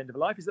towards the end of her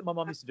life is that my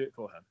mom used to do it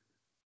for her.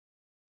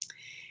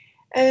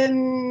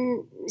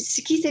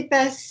 Ce qui s'est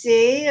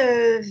passé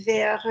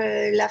vers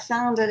la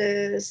fin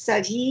de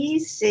sa vie,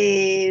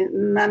 c'est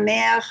ma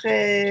mère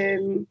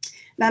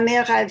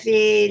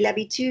avait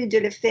l'habitude de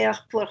le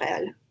faire pour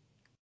elle.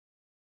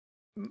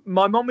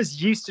 My mom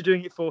was used to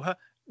doing it for her.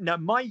 Now,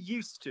 my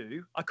used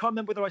to, I can't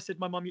remember whether I said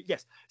my mom,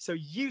 yes. So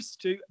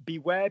used to,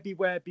 beware.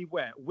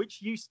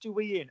 Which used to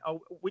we in?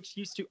 Oh, which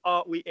used to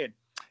are we in?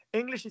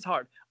 English is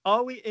hard.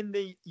 Are we in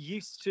the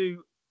used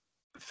to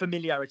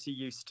familiarity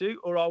used to,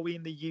 or are we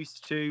in the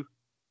used to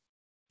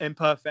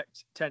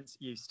imperfect tense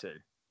used to?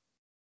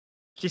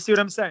 Do you see what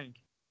I'm saying?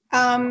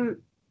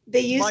 They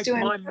used to.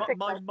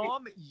 My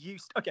mom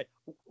used. Okay,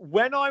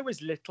 when I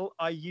was little,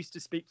 I used to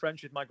speak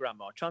French with my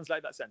grandma.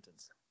 Translate that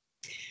sentence.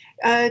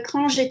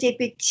 Quand j'étais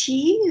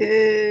petit,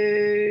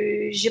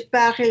 je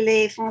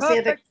parlais français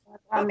avec Perfect. ma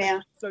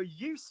grand-mère. So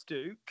used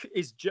to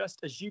is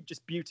just, as you've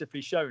just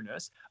beautifully shown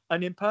us,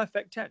 an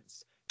imperfect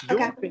tense. You're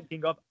Okay.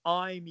 thinking of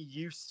I'm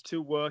used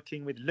to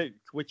working with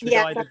Luke, which would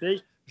Yeah. either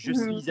be je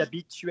Mhm. suis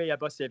habitué à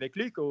bosser avec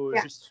Luke, or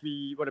Yeah. je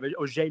suis whatever,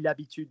 or j'ai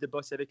l'habitude de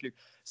bosser avec Luke.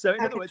 So in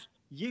other Okay. words,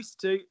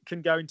 used to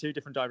can go in two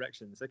different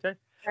directions. Okay.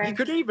 You Right.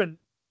 could even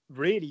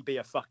really be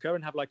a fucker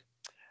and have like,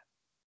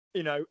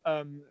 you know,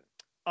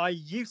 I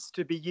used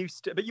to be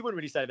used to, but you wouldn't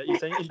really say that. You're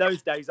saying in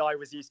those days I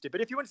was used to.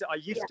 But if you want to say I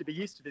used Yeah. to be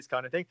used to this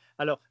kind of thing,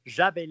 alors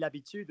j'avais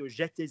l'habitude or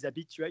j'étais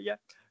habitué. Yeah,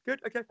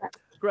 good. Okay,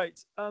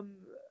 great.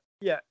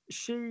 Yeah,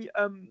 she.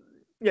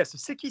 Yeah, so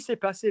ce qui s'est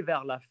passé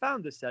vers la fin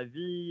de sa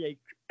vie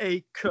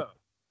est que,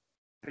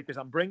 because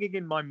I'm bringing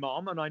in my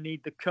mom and I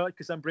need the que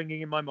because I'm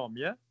bringing in my mom.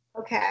 Yeah.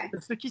 Okay.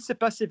 Ce qui s'est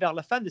passé vers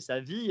la fin de sa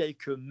vie est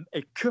que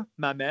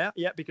ma mère,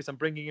 yeah, because I'm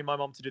bringing in my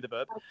mom to do the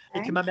verb, et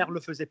que Okay. ma mère le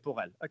faisait pour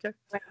elle. Okay.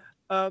 Right.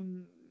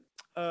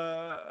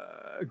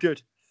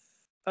 Good.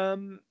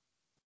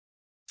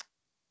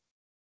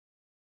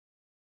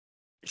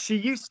 She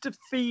used to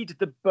feed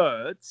the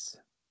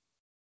birds,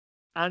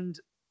 and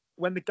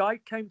when the guy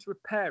came to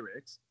repair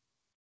it,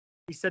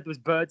 he said there was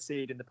bird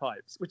seed in the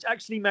pipes, which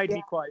actually made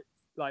me quite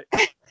like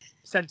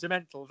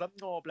sentimental. Like,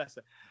 oh, bless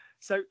her.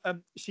 So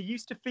she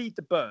used to feed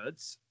the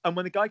birds, and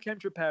when the guy came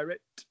to repair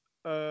it,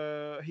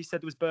 he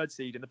said there was bird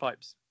seed in the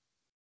pipes.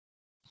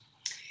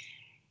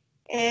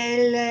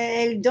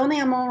 Elle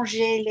donnait à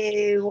manger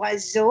les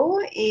oiseaux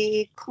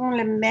et quand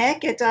le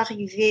mec est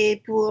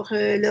arrivé pour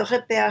le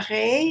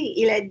repérer,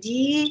 il a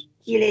dit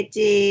qu'il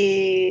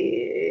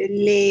était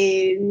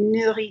les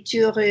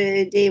nourritures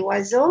des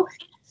oiseaux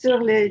sur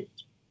le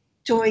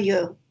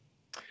tuyau.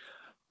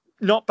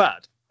 Not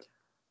bad.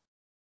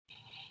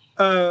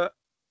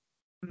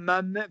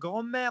 Ma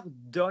grand-mère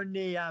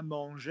donnait à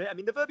manger. I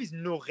mean, the verb is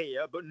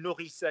nourrir, but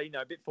nourrissait,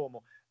 a bit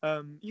formal.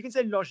 You can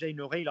say loger,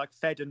 nourrir, like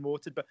fed and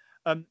watered, but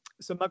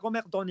so ma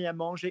grand-mère donnait à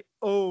manger.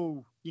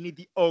 Oh, you need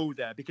the O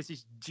there because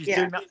she's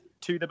doing that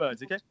to the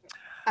birds, okay?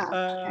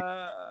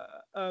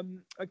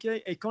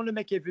 Okay. Et quand le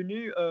mec est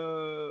venu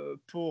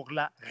pour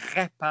la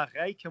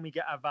réparer, can we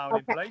get our vowel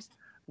in place?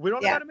 We're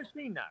on about a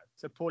machine now.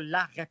 So pour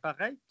la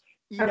réparer,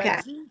 il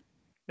a dit.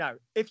 Now,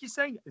 if you're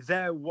saying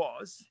there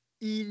was,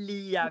 il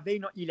y avait,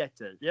 not il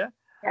était, yeah?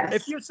 Yes.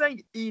 If you're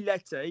saying il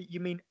était, you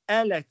mean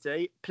elle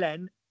était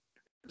pleine,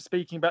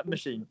 speaking about the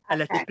machine.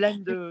 Elle était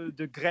pleine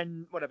de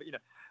graines, whatever, you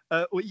know.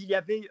 Or il y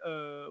avait,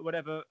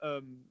 whatever,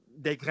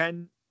 des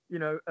graines, you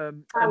know,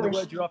 and the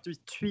word you're after is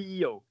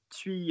tuyau,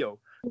 tuyau.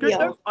 Good,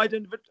 no, I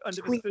didn't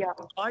understood.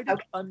 I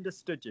didn't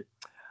understood you.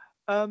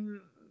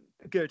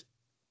 Good.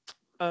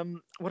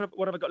 What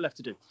have I got left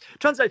to do?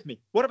 Translate for me.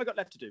 What have I got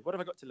left to do? What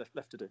have I got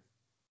left to do?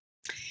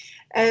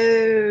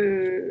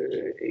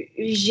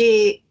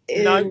 J'ai.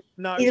 No.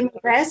 Il me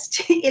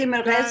reste.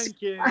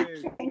 Thank you.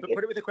 But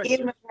put it with a question.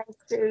 Il me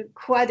reste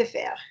quoi de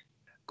faire?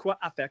 Quoi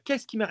à faire?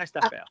 Qu'est-ce qui me reste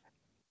à faire?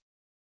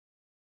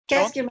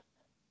 Qu'est-ce qu'il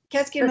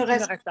me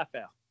reste à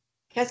faire?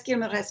 Qu'est-ce qu'il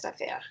me reste à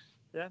faire?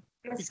 Yeah.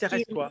 Il te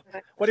reste quoi?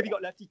 What have you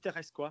got left? Il te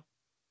reste quoi?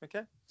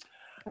 Okay.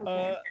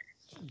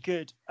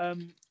 Good.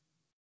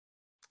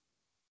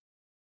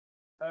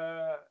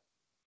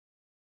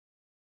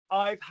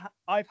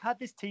 I've had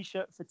this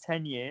T-shirt for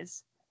 10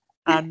 years,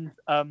 and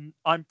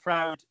I'm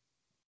proud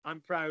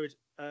of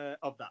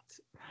that.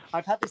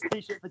 I've had this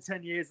T-shirt for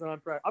 10 years, and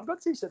I'm proud. I've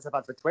got T-shirts I've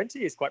had for 20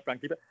 years, quite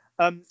frankly, but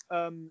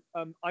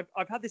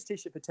I've had this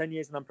T-shirt for 10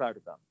 years, and I'm proud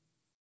of that.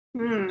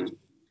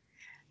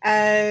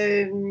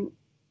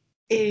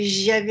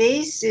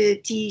 J'avais ce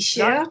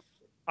T-shirt. No,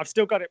 I've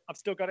still got it.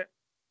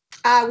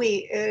 Ah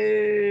oui,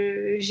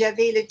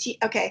 j'avais le T.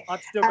 Ok.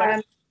 I've still got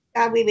it.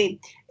 Ah oui.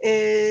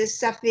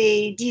 Ça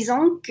fait 10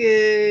 ans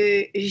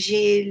que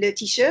j'ai le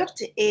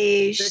T-shirt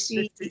et je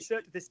suis.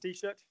 This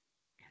T-shirt.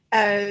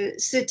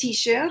 Ce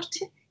T-shirt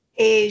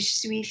et je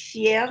suis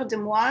fière de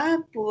moi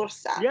pour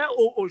ça. Yeah,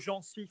 or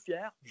j'en suis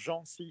fière.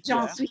 J'en suis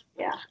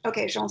fière.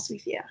 Ok, j'en suis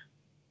fière.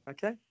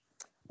 Okay.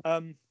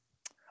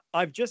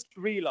 I've just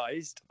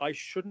realized I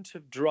shouldn't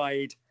have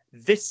dried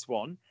this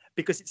one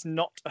because it's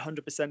not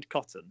 100%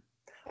 cotton.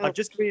 I've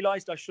just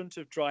realized I shouldn't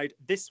have dried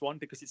this one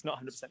because it's not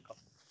 100%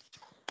 cotton.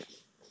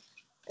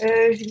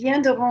 Je viens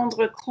de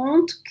rendre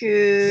compte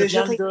que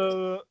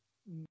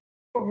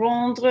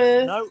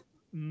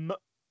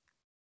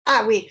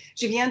Ah oui,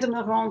 je viens de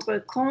me rendre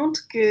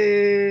compte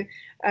que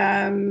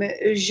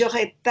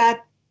j'aurais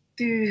pas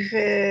pu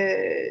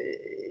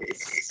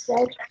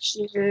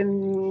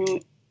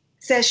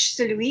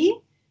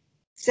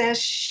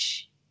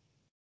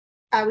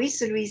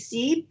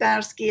celui-ci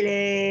parce qu'il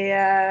est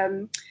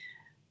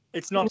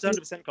It's not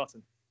 100%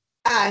 cotton.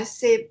 Ah,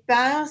 c'est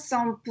pas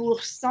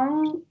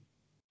 100%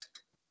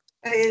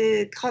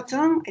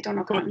 coton. I don't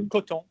know.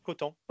 Coton.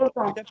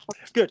 Okay.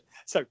 Good.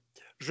 So,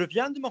 je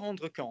viens de me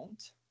rendre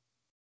compte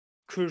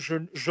que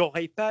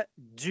j'aurais pas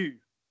dû.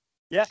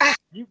 Yeah.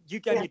 You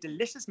gave me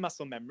delicious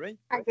muscle memory.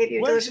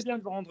 Je viens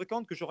de me rendre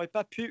compte que j'aurais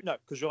pas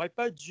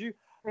dû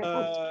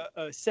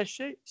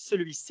sécher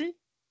celui-ci.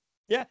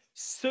 Yeah,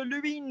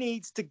 celui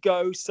needs to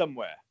go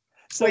somewhere.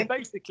 So Oui.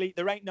 basically,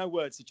 there ain't no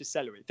words. It's just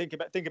celui. Think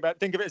of it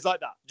as like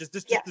that.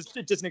 Yeah.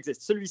 It doesn't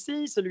exist.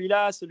 Celui-ci,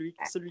 celui-là, celui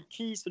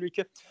qui, celui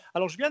que.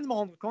 Alors, je viens de me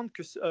rendre compte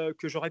que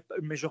j'aurais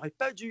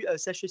pas dû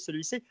sécher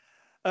celui-ci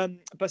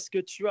parce que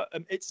tu vois,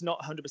 it's not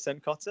 100%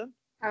 cotton.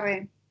 Ah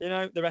oui. You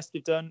know, the rest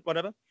you've done,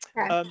 whatever.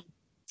 Okay.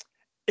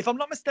 If I'm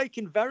not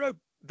mistaken, Vero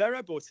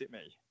bought it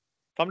me.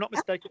 If I'm not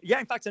mistaken, yeah.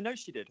 In fact, I know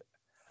she did.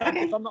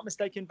 Okay. If I'm not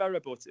mistaken, Vero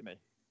bought it me.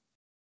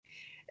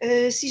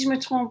 Si je me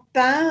trompe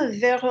pas,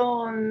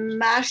 Véro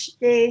m'a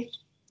acheté.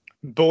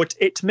 Bought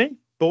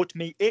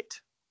me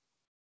it.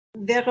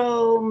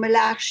 Véro me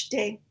l'a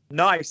acheté.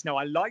 Nice. No,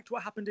 I liked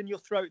what happened in your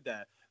throat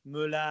there.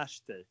 Me l'a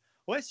acheté.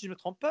 Ouais, si je me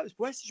trompe pas.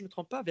 Ouais, si je me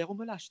trompe pas, Véro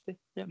me l'a acheté.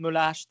 Yeah, me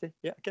l'a acheté.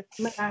 Yeah, okay.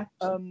 Me l'a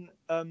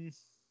acheté.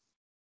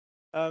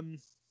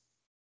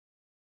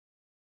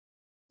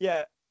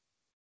 Yeah,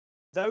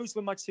 those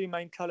were my two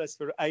main colours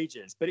for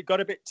ages, but it got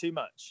a bit too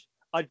much.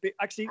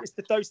 It's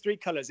those three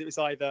colours. It was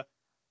either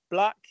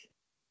black,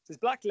 there's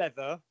black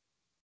leather,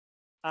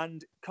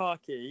 and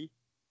khaki,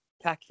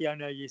 I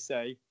know you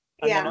say,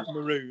 and Yeah. then like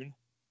maroon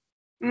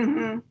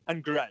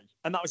and grey,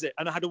 and that was it.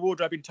 And I had a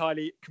wardrobe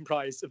entirely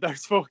comprised of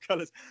those four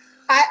colours.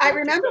 I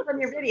remember from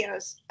your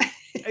videos.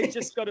 It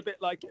just got a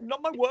bit like,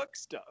 not my work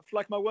stuff.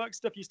 Like my work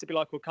stuff used to be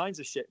like all kinds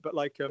of shit, but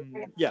like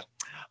yeah,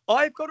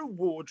 I've got a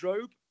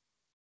wardrobe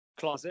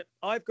closet.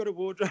 I've got a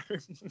wardrobe.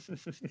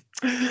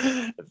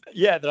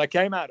 Yeah, that I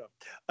came out of.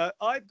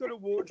 I've got a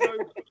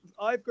wardrobe.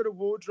 I've got a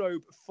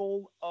wardrobe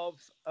full of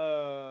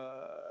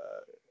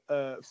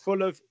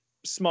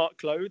smart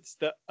clothes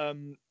that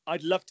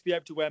I'd love to be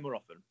able to wear more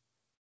often.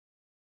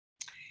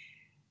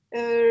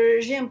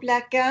 J'ai un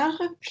placard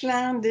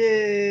plein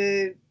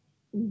de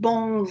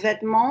bons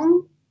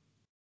vêtements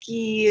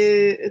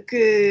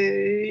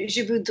que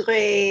je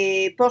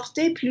voudrais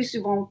porter plus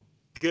souvent.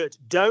 Good.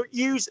 Don't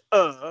use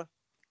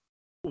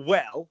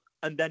well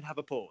and then have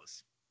a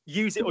pause.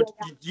 Use it or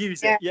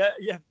use it.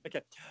 Yeah.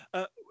 Okay.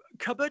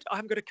 Cupboard. I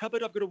haven't got a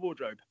cupboard. I've got a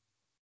wardrobe.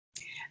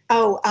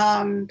 Oh,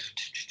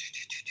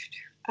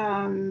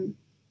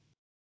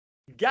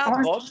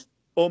 Garde-robe,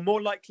 or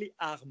more likely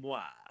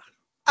armoire.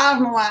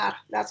 Armoire.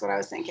 That's what I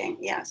was thinking.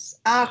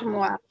 Yes,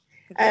 armoire.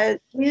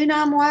 Une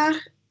armoire,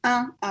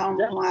 un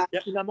armoire.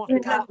 Yeah, une armoire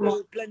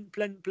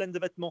plein de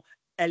vêtements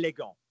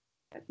élégants.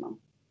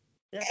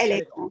 Yeah,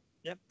 élégant.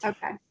 Yeah.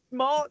 Okay.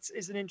 Smart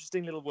is an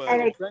interesting little word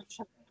in French.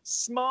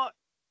 Smart.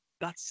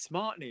 That's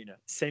smart, Nina.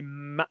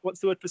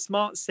 What's the word for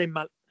smart? C'est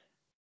mal.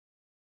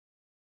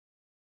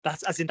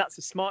 That's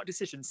a smart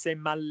decision. C'est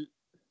mal.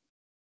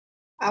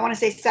 I want to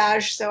say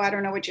sage, so I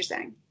don't know what you're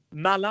saying.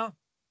 Malin.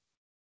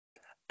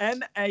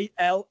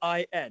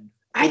 M-A-L-I-N.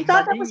 I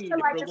thought that was for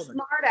like a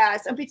smart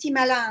ass, un petit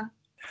malin.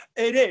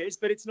 It is,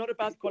 but it's not a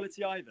bad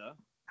quality either.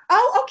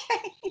 Oh,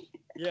 okay.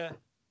 Yeah.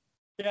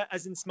 Yeah,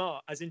 as in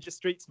smart, as in just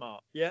street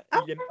smart. Yeah.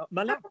 Okay.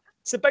 Malin.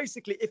 So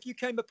basically, if you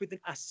came up with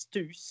an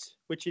astuce,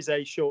 which is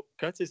a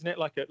shortcut, isn't it?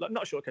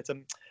 Not a shortcut,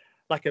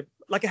 like a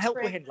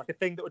helpful hint, like a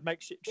thing that would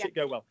make shit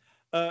go well.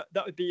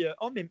 That would be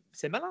mais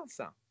c'est malin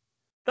ça.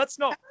 That's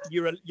not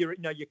you're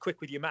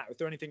quick with your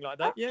mouth or anything like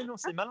that. Yeah, no,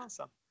 c'est malin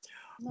ça.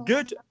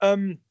 Good.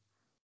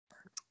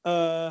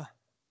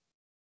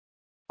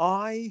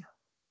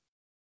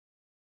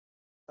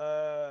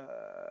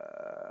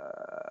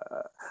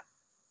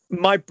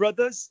 My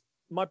brother's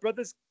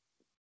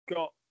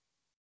got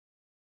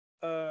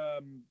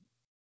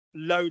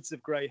loads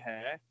of grey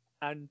hair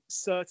and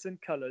certain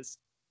colours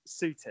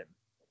suit him.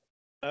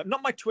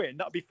 Not my twin,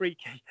 that would be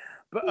freaky.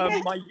 But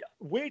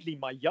weirdly,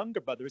 my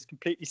younger brother is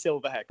completely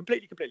silver hair,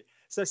 completely.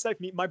 So for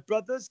me, my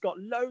brother's got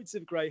loads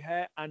of grey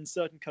hair and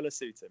certain colours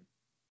suit him.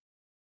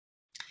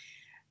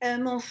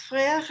 Mon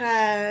frère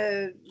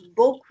a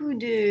beaucoup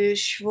de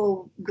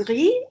cheveux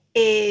gris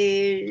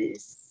et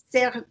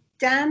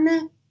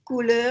certaines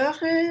couleurs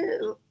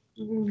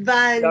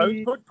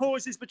Don't put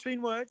pauses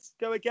between words.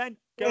 Go again.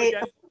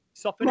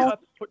 Soften it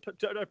up. Put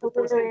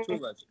pauses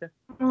between words. Okay?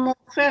 Mon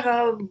frère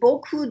a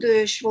beaucoup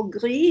de cheveux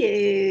gris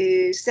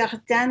et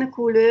certaines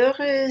couleurs,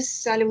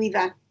 ça lui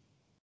va.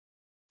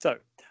 So,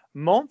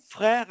 mon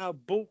frère a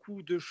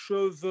beaucoup de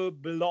cheveux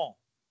blancs.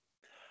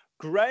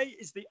 Grey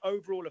is the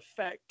overall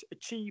effect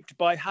achieved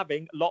by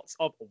having lots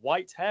of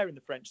white hair in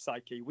the French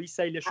psyche. We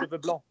say les cheveux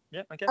blancs.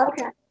 Yeah, okay.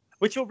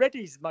 Which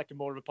already is like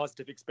more of a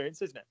positive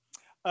experience, isn't it?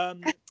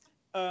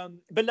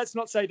 But let's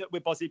not say that we're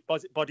body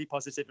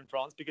positive in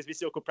France because we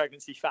still call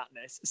pregnancy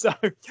fatness. So,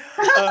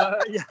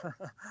 yeah.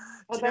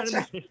 Do you know what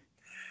I mean?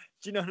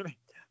 Do you know what I mean?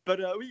 But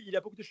oui, il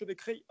a beaucoup de cheveux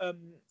gris.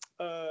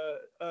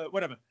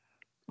 Whatever.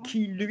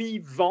 Qui lui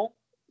vend.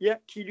 Yeah,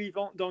 qui lui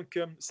vend. Donc,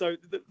 so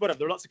whatever.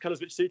 There are lots of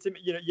colours which suit him.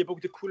 You know, il y a beaucoup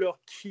de couleurs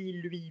qui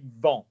lui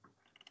vend.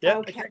 Yeah.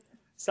 Okay.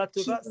 Ça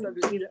te va?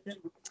 Yeah.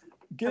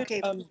 Good.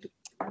 Okay.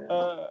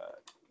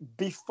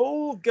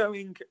 Before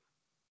going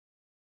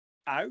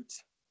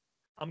out,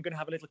 I'm going to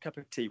have a little cup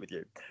of tea with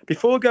you.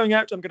 Before going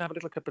out, I'm going to have a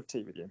little cup of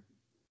tea with you.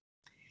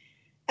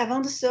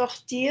 Avant de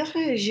sortir,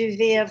 je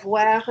vais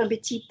avoir une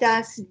petite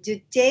tasse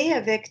de thé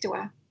avec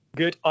toi.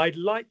 Good. I'd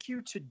like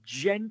you to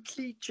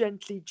gently,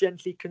 gently,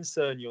 gently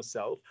concern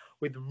yourself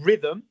with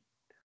rhythm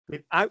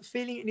without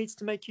feeling it needs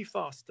to make you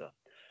faster.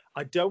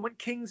 I don't want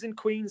kings and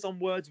queens on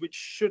words which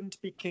shouldn't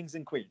be kings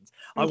and queens.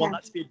 I want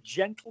Okay. that to be a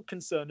gentle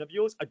concern of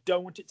yours. I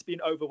don't want it to be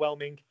an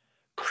overwhelming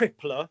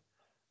crippler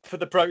for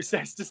the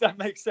process. Does that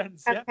make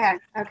sense? Yeah. Okay.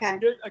 Okay.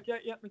 Good. Okay.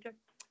 Yeah. Okay.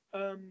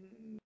 Um,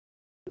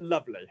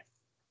 lovely.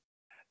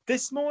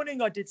 This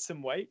morning I did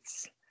some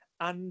weights,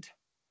 and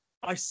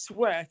I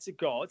swear to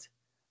God,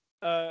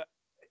 uh,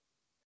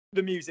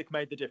 the music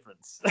made the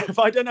difference. If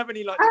I don't have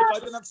if I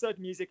don't have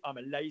certain music, I'm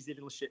a lazy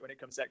little shit when it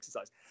comes to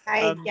exercise.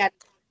 I get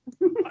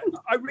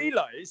I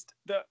realized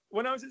that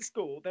when I was at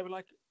school, they were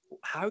like,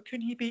 how can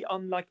he be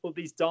on like all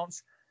these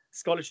dance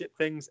scholarship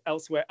things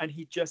elsewhere and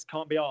he just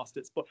can't be asked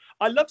at sport?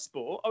 I love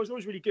sport. I was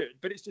always really good,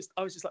 but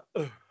I was just like,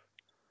 ugh,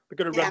 we're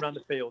going to run around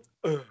the field.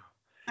 Ugh.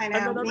 I know.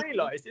 And then I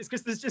realized it's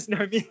because there's just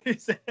no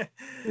music.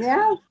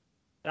 Yeah.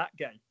 That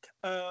game.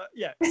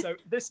 Yeah. So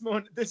this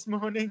morning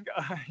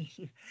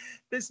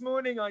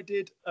I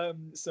did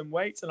some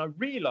weights, and I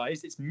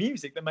realized it's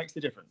music that makes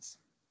the difference.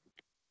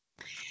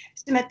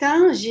 Ce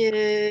matin,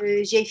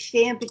 j'ai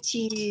fait un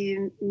petit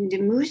de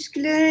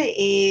muscle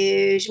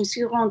et je me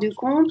suis rendu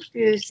compte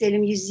que c'est la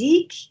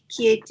musique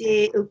qui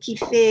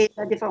fait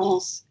la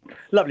différence.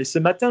 Lovely. Ce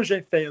matin,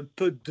 j'ai fait un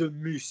peu de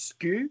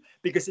muscu,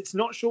 because it's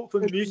not short for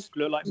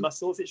muscle like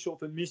muscles, it's short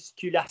for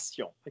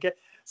musculation. Okay.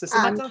 So, ce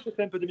matin, j'ai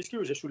fait un peu de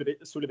muscu, j'ai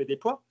soulevé des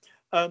poids.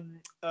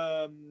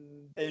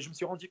 Et je me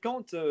suis rendu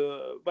compte,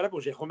 voilà, bon,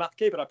 j'ai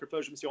remarqué, but I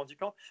prefer, je me suis rendu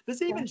compte,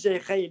 j'ai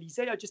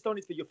réalisé, I just don't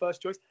need to be your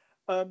first choice,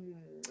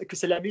 que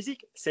c'est la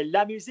musique,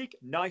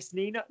 nice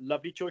Nina,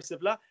 lovely choice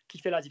of la, qui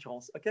fait la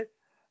différence, ok?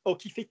 Ou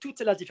qui fait toute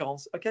la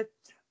différence, ok?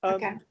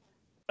 Okay.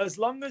 As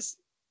long as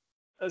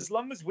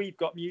we've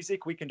got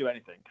music, we can do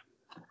anything.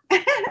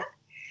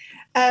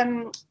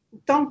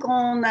 Tant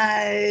qu'on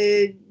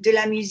a de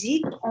la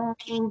musique, on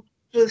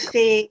peut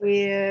faire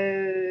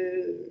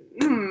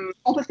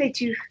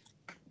tout.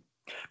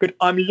 Good.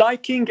 I'm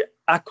liking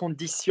à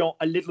condition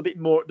a little bit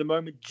more at the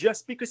moment,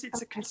 just because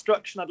it's a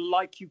construction I'd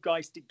like you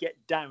guys to get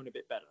down a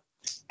bit better.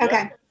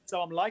 Okay. Yeah? So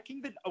I'm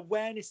liking the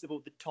awareness of all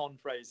the ton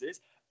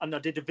phrases, and I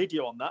did a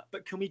video on that,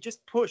 but can we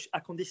just push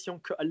à condition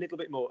que a little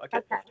bit more?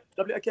 Okay.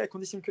 Lovely. Okay. À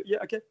condition que,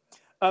 yeah. Okay.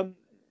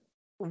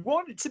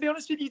 One, to be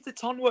honest with you, the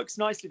ton works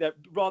nicely there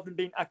rather than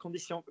being à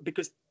condition,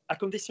 because à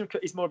condition que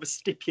is more of a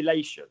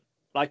stipulation.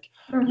 Like,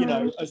 you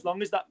know, as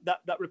long as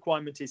that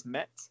requirement is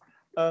met,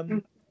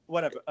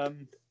 whatever.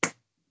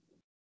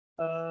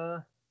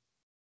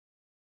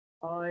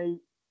 I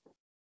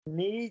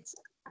need.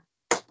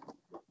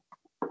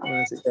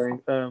 Where is it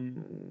going?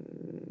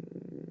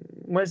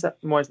 Why is that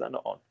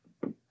not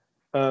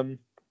on?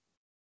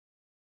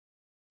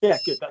 Yeah,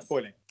 good. That's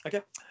boiling.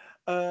 Okay.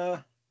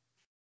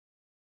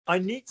 I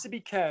need to be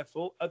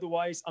careful,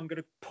 otherwise I'm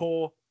going to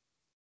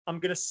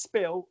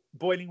spill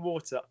boiling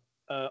water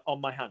on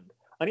my hand.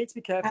 I need to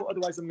be careful,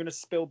 otherwise I'm going to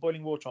spill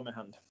boiling water on my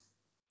hand.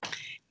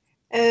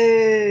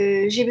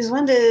 J'ai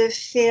besoin de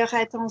faire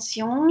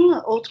attention,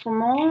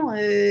 autrement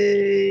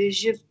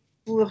je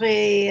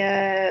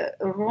pourrais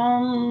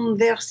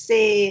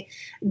renverser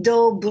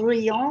d'eau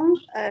bouillante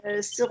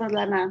sur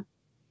la main.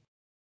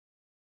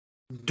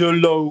 De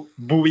l'eau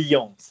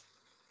bouillante.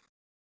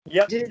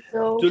 Yep.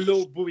 De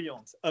l'eau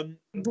bouillante.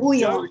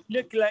 Bouillante. Don't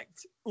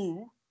neglect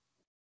ou.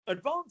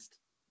 Advanced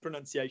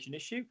pronunciation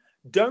issue.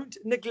 Don't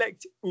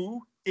neglect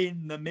ou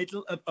in the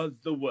middle of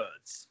other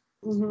words.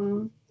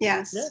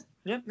 Yes.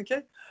 Yeah.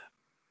 Okay.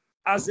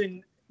 As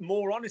in,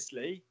 more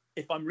honestly,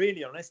 if I'm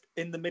really honest,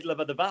 in the middle of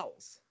other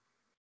vowels.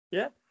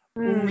 Yeah.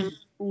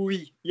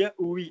 Oui. Yeah.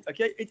 Oui.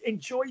 Okay.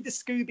 Enjoy the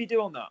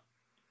Scooby-Doo on that.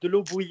 De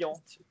l'eau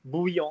bouillante.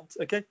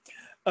 Okay.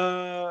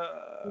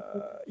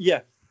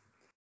 Yeah.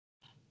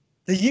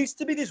 There used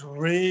to be this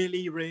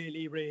really,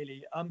 really,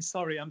 really, I'm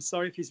sorry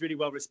if he's really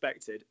well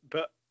respected,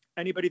 but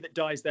anybody that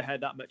dyes their hair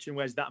that much and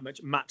wears that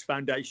much matte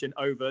foundation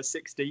over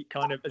 60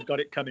 kind of has got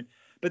it coming.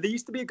 But there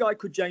used to be a guy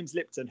called James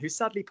Lipton, who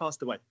sadly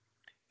passed away,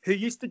 who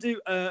used to do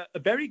a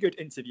very good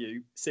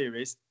interview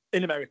series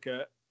in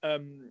America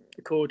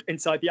called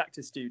Inside the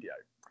Actors Studio.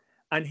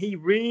 And he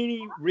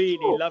really,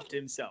 really loved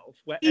himself.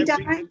 He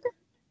died?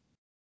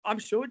 I'm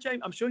sure he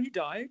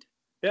died.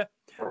 Yeah.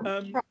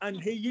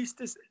 And he used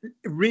to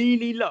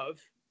really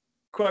love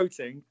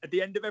quoting at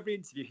the end of every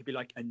interview. He'd be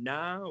like, and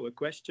now a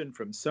question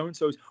from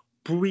so-and-so's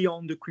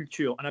bouillon de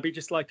culture. And I'd be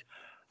just like,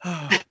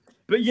 oh.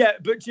 But do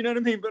you know what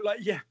I mean? But like,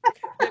 yeah.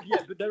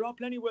 But there are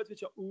plenty of words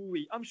which are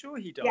ooey. I'm sure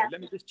he died. Yeah.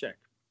 Let me just check.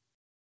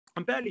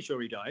 I'm fairly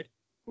sure he died.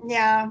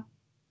 Yeah.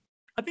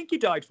 I think he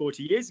died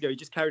 40 years ago. He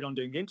just carried on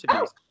doing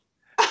interviews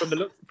from the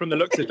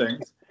looks of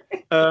things.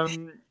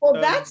 Well,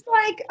 that's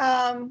like,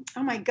 oh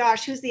my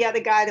gosh, who's the other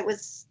guy that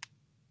was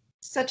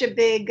such a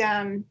big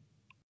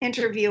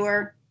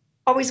interviewer?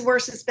 Always wore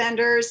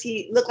suspenders.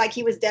 He looked like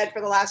he was dead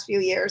for the last few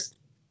years.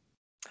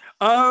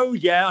 Oh,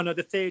 yeah, I know,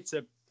 the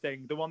theatre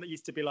thing. The one that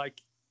used to be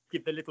like,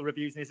 give the little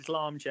reviews in his little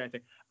armchair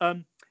thing.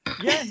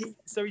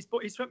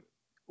 He's from,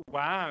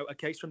 wow,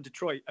 okay, he's from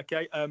Detroit,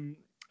 okay.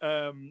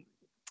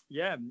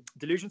 Yeah,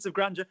 Delusions of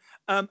Grandeur.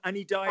 And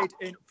he died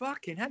in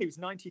fucking hell. He was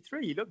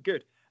 93. He looked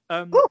good.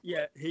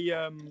 Yeah,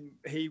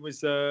 he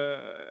was.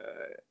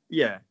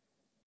 Yeah.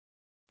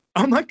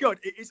 Oh my God!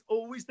 It is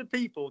always the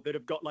people that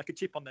have got like a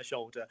chip on their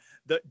shoulder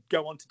that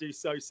go on to do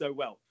so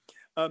well.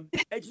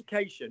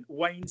 Education,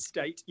 Wayne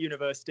State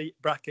University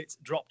 (brackets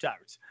dropped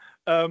out).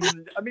 I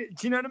mean,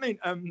 do you know what I mean?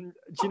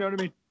 Do you know what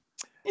I mean?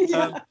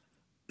 Yeah.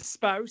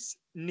 Spouse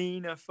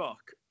Nina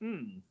Fock.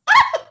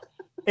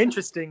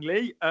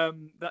 Interestingly,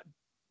 that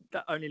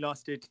only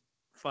lasted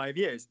 5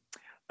 years.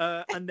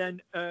 And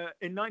then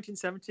in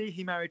 1970,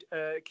 he married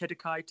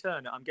Kedekai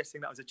Turner. I'm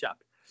guessing that was a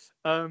chap.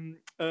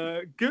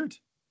 Good.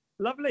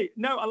 Lovely.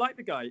 No, I like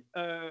the guy.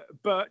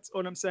 But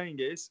all I'm saying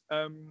is,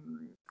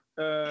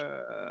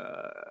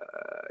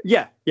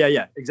 yeah,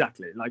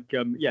 exactly. Like,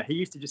 yeah, he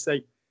used to just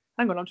say,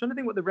 hang on, I'm trying to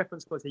think what the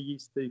reference was he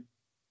used to.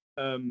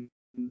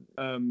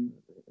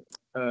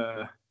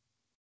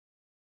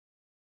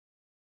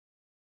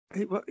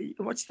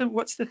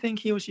 What's the thing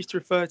he always used to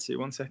refer to?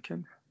 1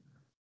 second.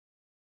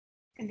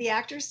 In the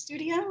Actors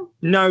Studio?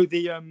 No,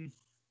 the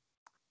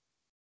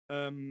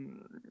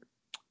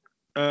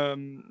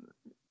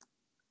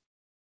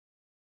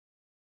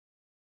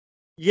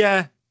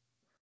yeah,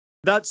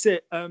 that's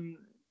it.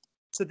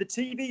 So the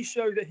TV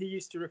show that he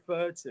used to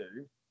refer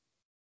to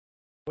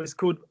was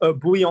called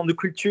Bouillon de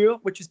Culture,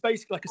 which is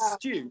basically like a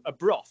stew, a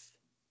broth.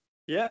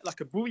 Yeah, like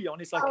a bouillon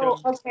is like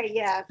okay,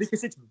 yeah.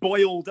 Because it's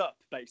boiled up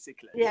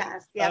basically.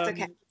 Yes,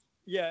 okay.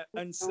 Yeah,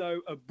 and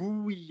so a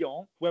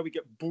bouillon, where we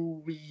get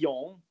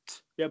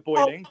bouillante, yeah,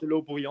 boiling, de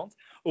l'eau bouillante,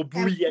 or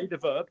bouiller, the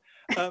verb.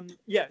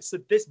 Yeah, so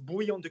this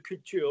bouillon de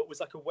culture was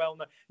like a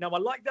well-known. Now, I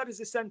like that as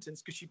a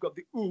sentence because you've got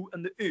the ou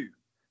and the u.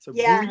 So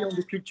bouillon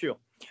de culture.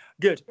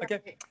 Good,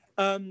 okay.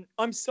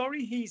 I'm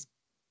sorry he's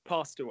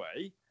passed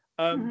away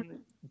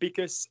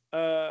because,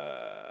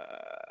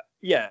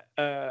 yeah,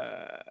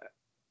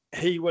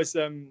 he was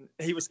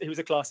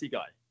a classy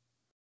guy.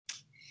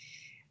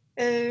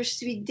 Je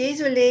suis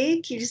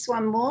désolée qu'il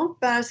soit mort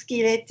parce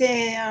qu'il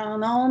était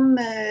un homme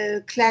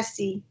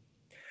classique.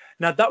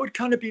 Now that would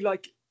kind of be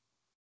like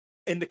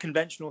in the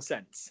conventional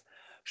sense.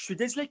 Je suis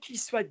désolé qu'il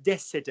soit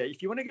décédé.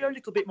 If you want to go a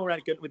little bit more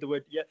elegant with the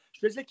word, yeah, je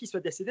suis désolé qu'il soit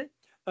décédé.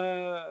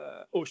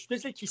 Je suis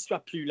désolé qu'il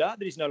soit plus là,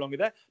 that he's no longer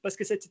there, parce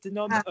que c'était un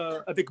homme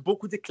avec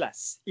beaucoup de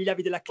classe. Il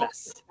avait de la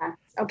classe.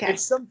 Okay. If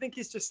something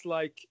is just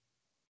like,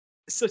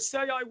 so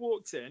say I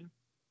walked in,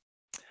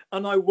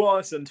 and I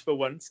wasn't for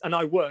once, and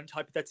I weren't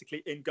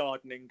hypothetically in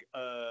gardening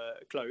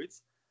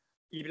clothes.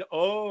 You'd be like,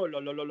 oh,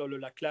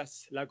 la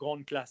classe, la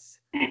grande classe.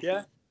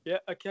 Yeah,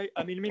 okay.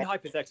 I mean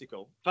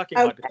hypothetical, fucking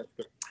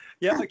hypothetical.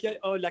 Yeah, okay.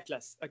 Oh, la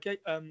classe. Okay.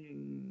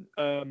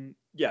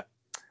 Yeah,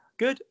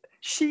 good.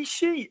 She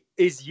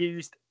is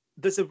used.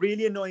 There's a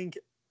really annoying.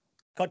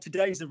 God,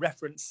 today is a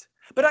reference.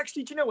 But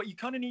actually, do you know what? You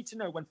kind of need to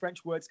know when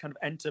French words kind of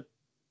enter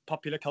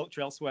popular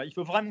culture elsewhere. Il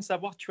faut vraiment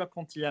savoir, tu vois,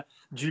 quand il y a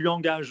du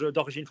langage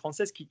d'origine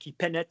française qui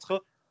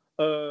pénètre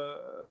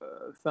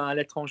à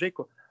l'étranger,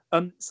 quoi.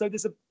 So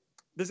there's a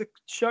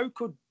show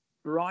called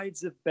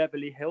Brides of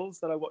Beverly Hills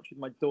that I watch with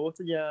my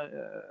daughter. Yeah,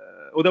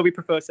 although we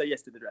prefer Say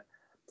Yes to the Dress.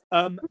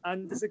 And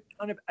there's a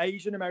kind of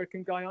Asian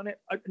American guy on it,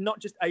 not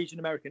just Asian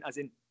American, as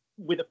in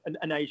with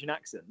an Asian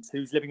accent,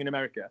 who's living in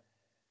America.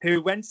 Who,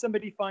 when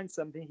somebody finds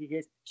something, he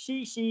goes,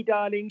 she,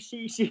 darling,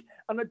 she.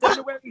 And I don't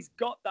know where he's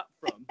got that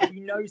from, but he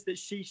knows that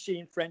she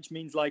in French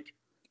means like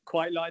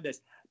quite like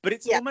this. But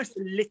it's almost a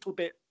little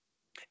bit,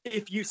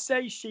 if you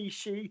say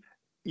she,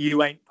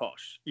 you ain't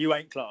posh, you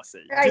ain't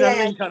classy. Do you know what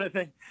I mean, kind of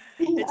thing?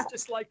 Yeah.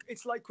 It's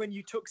like when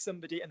you took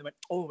somebody and they went,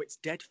 oh, it's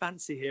dead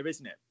fancy here,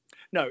 isn't it?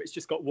 No, it's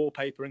just got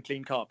wallpaper and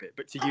clean carpet.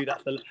 But to you,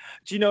 that's the.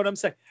 Do you know what I'm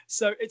saying?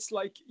 So it's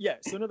like, yeah.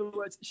 So in other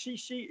words, she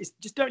is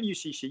just don't use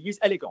she. Use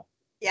élégant.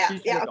 Yeah,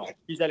 elegant. Okay.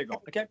 Use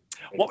élégant. Okay.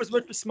 What was the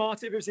word for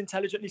smart if it was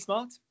intelligently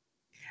smart?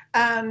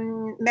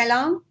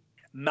 Malin.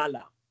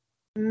 Malin.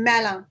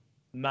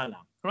 All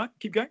right,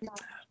 keep going.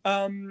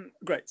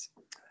 Great.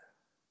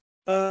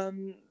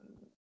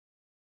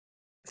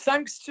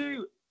 Thanks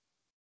to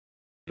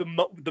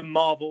the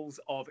marvels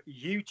of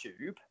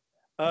YouTube,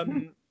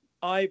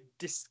 I've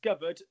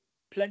discovered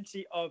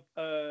plenty of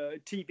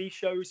TV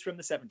shows from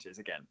the 70s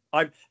again.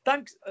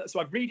 Thanks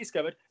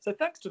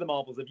to the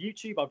marvels of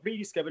YouTube, I've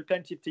rediscovered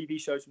plenty of TV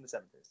shows from the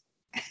 70s.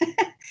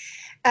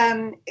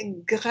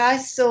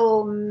 Grâce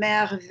aux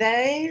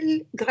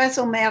merveilles.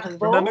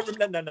 Remember,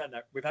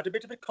 no. We've had a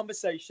bit of a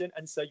conversation,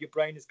 and so your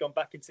brain has gone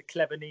back into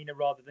clever Nina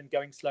rather than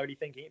going slowly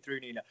thinking it through,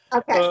 Nina.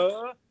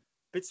 Okay.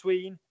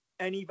 Between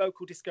any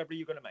vocal discovery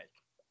you're going to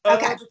make.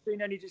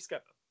 Between any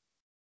discovery.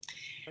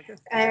 Okay.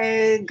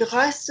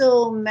 Grâce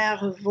aux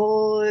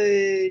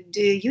merveilles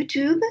de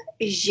YouTube,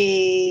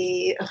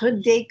 j'ai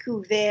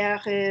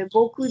redécouvert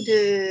beaucoup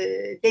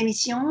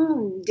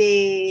d'émissions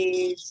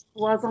des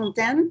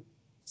soixantaines.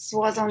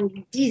 So,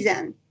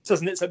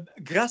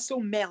 grâce aux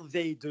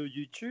merveilles de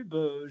YouTube,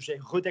 j'ai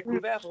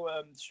redécouvert,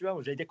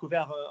 j'ai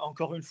découvert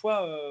encore une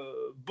fois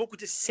beaucoup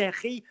de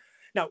séries.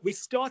 Now, we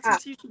started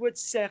to use the word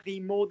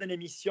série more than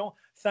émission,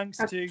 thanks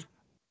to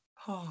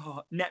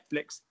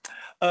Netflix.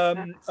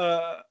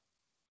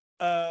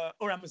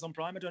 or Amazon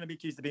Prime, I don't want to be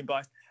accused of being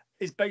biased,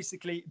 is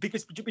basically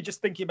because we're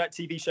just thinking about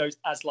TV shows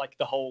as like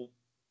the whole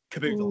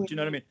caboodle. Do you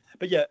know what I mean?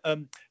 But yeah,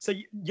 so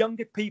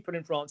younger people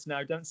in France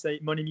now don't say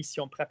mon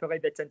émission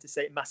préférée, they tend to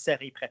say ma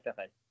série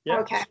préférée.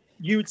 Yeah. Okay.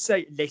 You would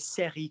say les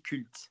séries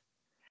cultes.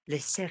 Les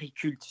séries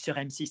cultes sur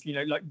M6, you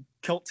know, like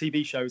cult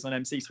TV shows on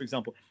M6, for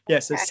example. Yeah,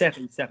 so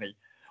série,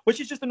 which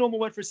is just a normal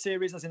word for a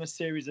series, as in a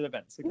series of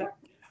events. Okay,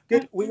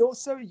 good. We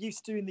also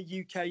used to in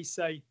the UK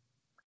say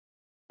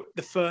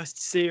the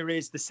first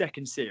series, the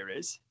second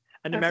series,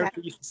 and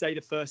America used to say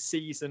the first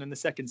season and the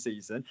second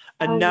season.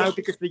 And now,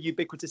 because of the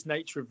ubiquitous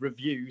nature of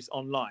reviews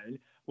online,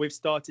 we've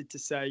started to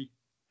say,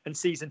 and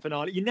season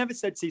finale. You never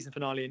said season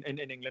finale in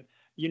England.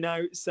 You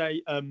now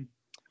say,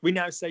 we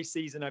now say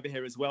season over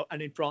here as well.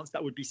 And in France,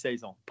 that would be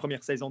saison.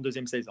 Première saison,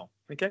 deuxième saison.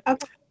 Okay?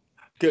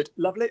 Good.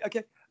 Lovely.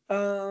 Okay.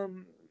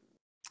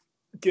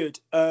 Good.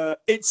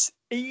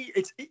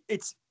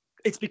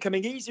 It's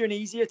becoming easier and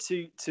easier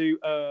to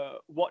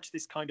watch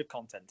this kind of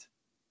content.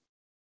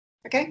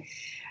 OK.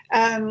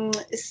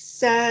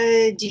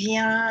 Ça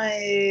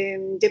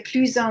devient de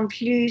plus en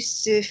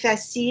plus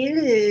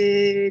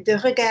facile de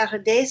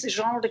regarder ce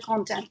genre de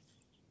content.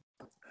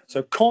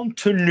 So,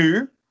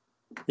 contenu,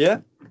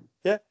 yeah.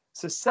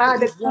 So, ça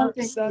devient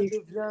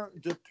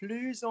de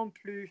plus en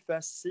plus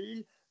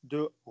facile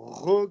de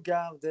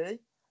regarder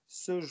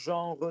ce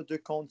genre de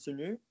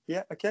contenu.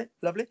 Yeah, OK,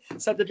 lovely.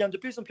 Ça devient de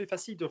plus en plus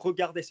facile de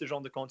regarder ce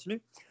genre de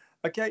contenu.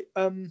 OK.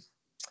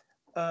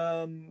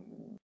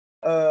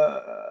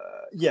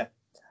 Yeah.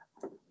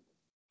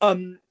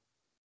 I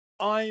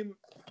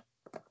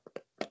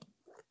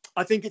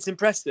think it's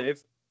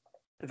impressive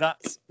that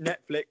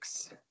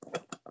Netflix.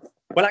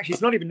 Well, actually,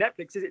 it's not even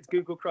Netflix, is it? It's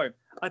Google Chrome.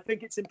 I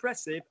think it's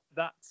impressive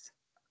that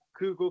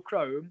Google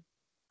Chrome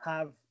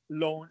have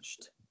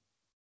launched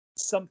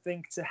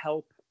something to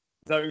help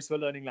those who are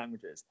learning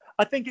languages.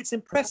 I think it's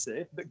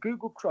impressive that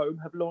Google Chrome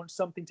have launched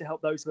something to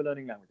help those who are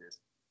learning languages.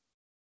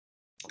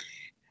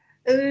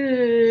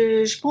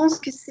 Je pense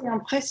que c'est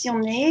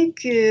impressionné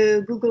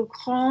que Google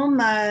Chrome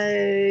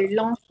a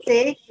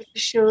lancé quelque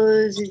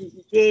chose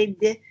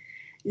d'aide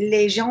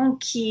les gens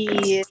qui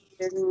essaient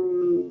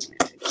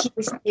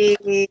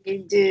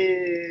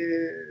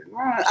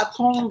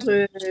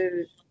d'apprendre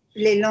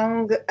les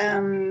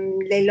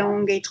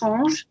langues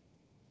étranges.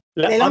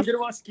 I'm going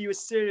to ask you a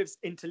series of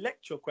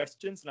intellectual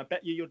questions, and I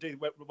bet you'll do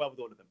well with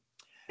all of them.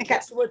 Okay.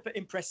 What's the word for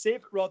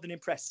impressive rather than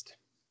impressed?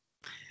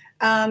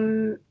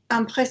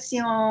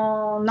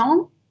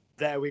 Impressionnant.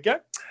 There we go.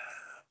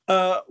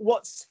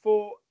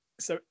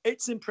 So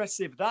it's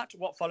impressive that.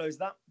 What follows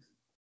that?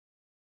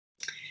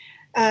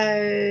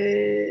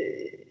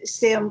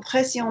 C'est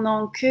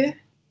impressionnant que.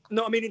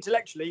 No, I mean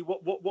intellectually.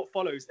 What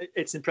follows?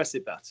 It's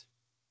impressive that.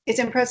 It's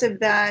impressive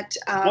that.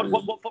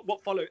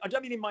 What follows? I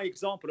don't mean in my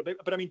example,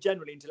 but I mean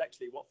generally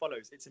intellectually. What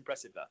follows? It's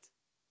impressive that.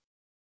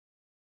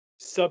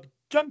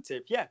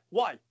 Subjunctive, yeah.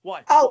 Why?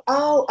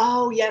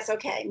 Oh, yes.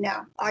 Okay.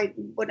 No, I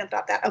wouldn't have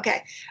thought that.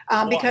 Okay,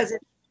 because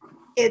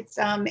it's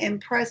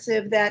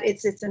impressive that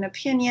it's an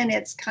opinion.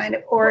 It's kind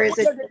of, or is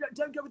it?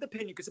 Don't go with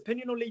opinion, because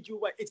opinion will lead you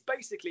away. It's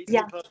basically an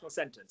impersonal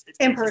sentence. It's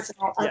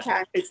impersonal.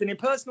 Okay. It's an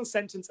impersonal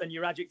sentence, and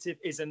your adjective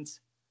isn't,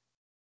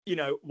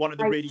 one of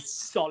the really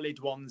solid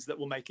ones that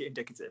will make it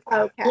indicative.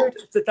 Okay. Good.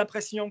 C'est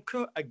impression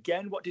que.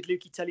 Again, what did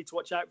Lukey tell you to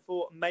watch out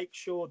for? Make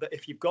sure that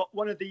if you've got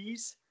one of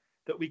these,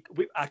 that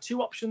our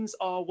two options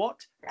are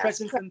what?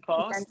 Present and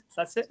past.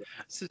 That's it.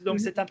 Donc,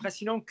 c'est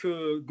impressionnant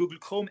que Google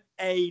Chrome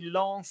ait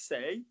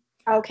lancé.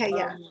 Okay,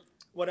 yeah.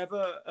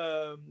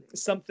 Whatever,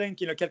 something,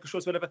 quelque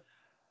chose, whatever,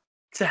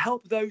 to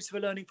help those who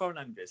are learning foreign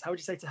languages. How would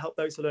you say to help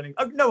those who are learning?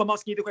 Oh, no, I'm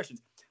asking you the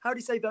questions. How do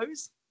you say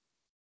those?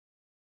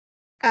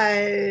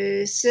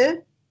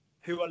 Ceux.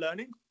 Who are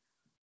learning?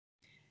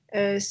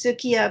 Ceux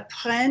qui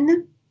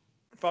apprennent.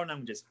 Foreign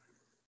languages.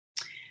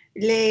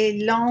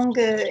 Les langues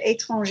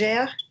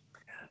étrangères.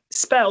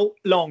 Spell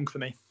long for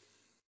me.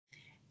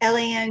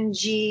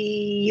 Langues.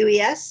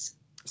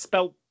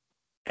 Spell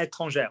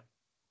étrangère.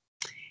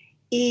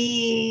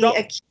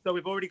 So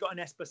we've already got an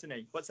S plus an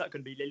E. What's that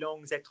going to be? Les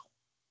langues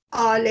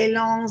étrangères. Les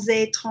langues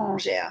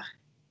étrangères.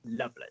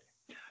 Lovely.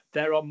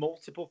 There are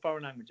multiple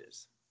foreign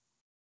languages.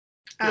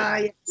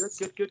 Yes.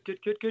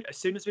 Good. As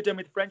soon as we're done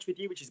with French with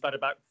you, which is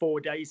about 4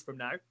 days from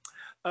now,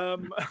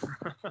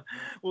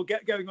 we'll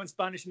get going on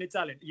Spanish and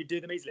Italian. You do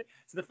them easily.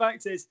 So the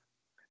fact is,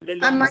 les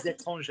langues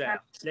étrangères.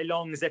 Les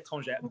langues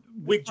étrangères.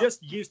 We're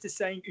just used to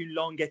saying une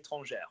langue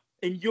étrangère.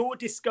 In your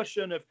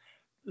discussion of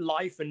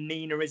life and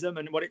Ninaism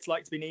and what it's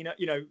like to be Nina,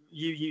 you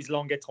use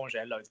langue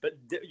étrangère loads, but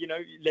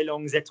les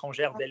langues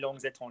étrangères, des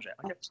langues étrangères.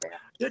 Okay.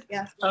 Good.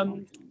 Yeah.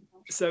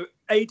 So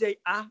aider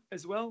à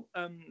as well.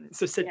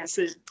 So c'est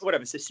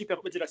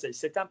super. What did I say?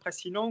 C'est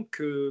impressionnant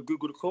que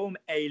Google Chrome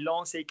ait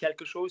lancé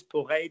quelque chose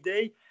pour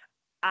aider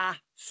à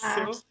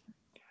ce.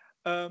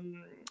 No.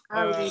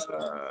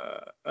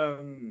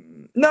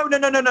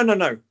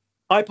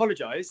 I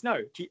apologize. No,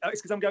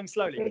 it's because I'm going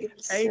slowly.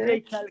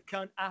 Aider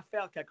quelqu'un à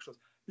faire quelque chose.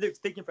 Luke,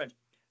 speaking French.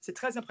 c'est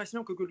très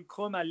impressionnant que Google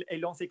Chrome ait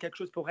lancé quelque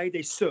chose pour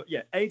aider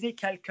aider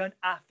quelqu'un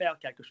à faire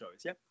quelque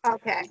chose. Yeah.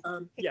 Okay.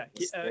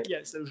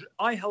 So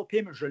I help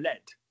him, je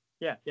l'aide.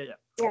 Yeah.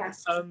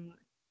 Yes.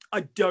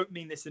 I don't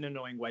mean this in an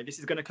annoying way. This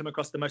is going to come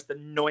across the most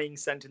annoying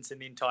sentence in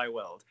the entire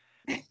world.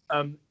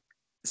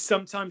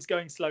 Sometimes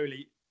going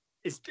slowly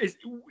is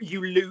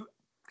you lose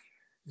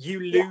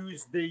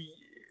the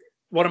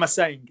what am I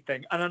saying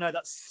thing. And I know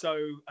that's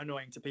so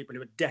annoying to people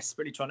who are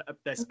desperately trying to up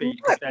their speed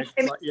because they're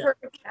like,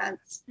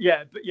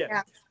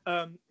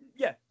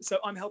 so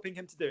I'm helping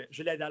him to do it.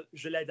 Je l'aide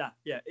à.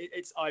 Yeah,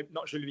 it's I'm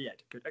not je lui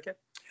aide. Good. Okay.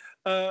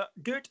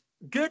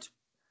 Good.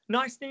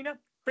 Nice, Nina.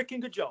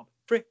 Freaking good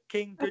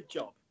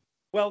job.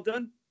 Well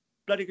done.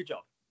 Bloody good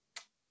job.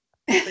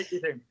 Thank you.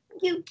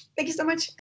 Thank you so much.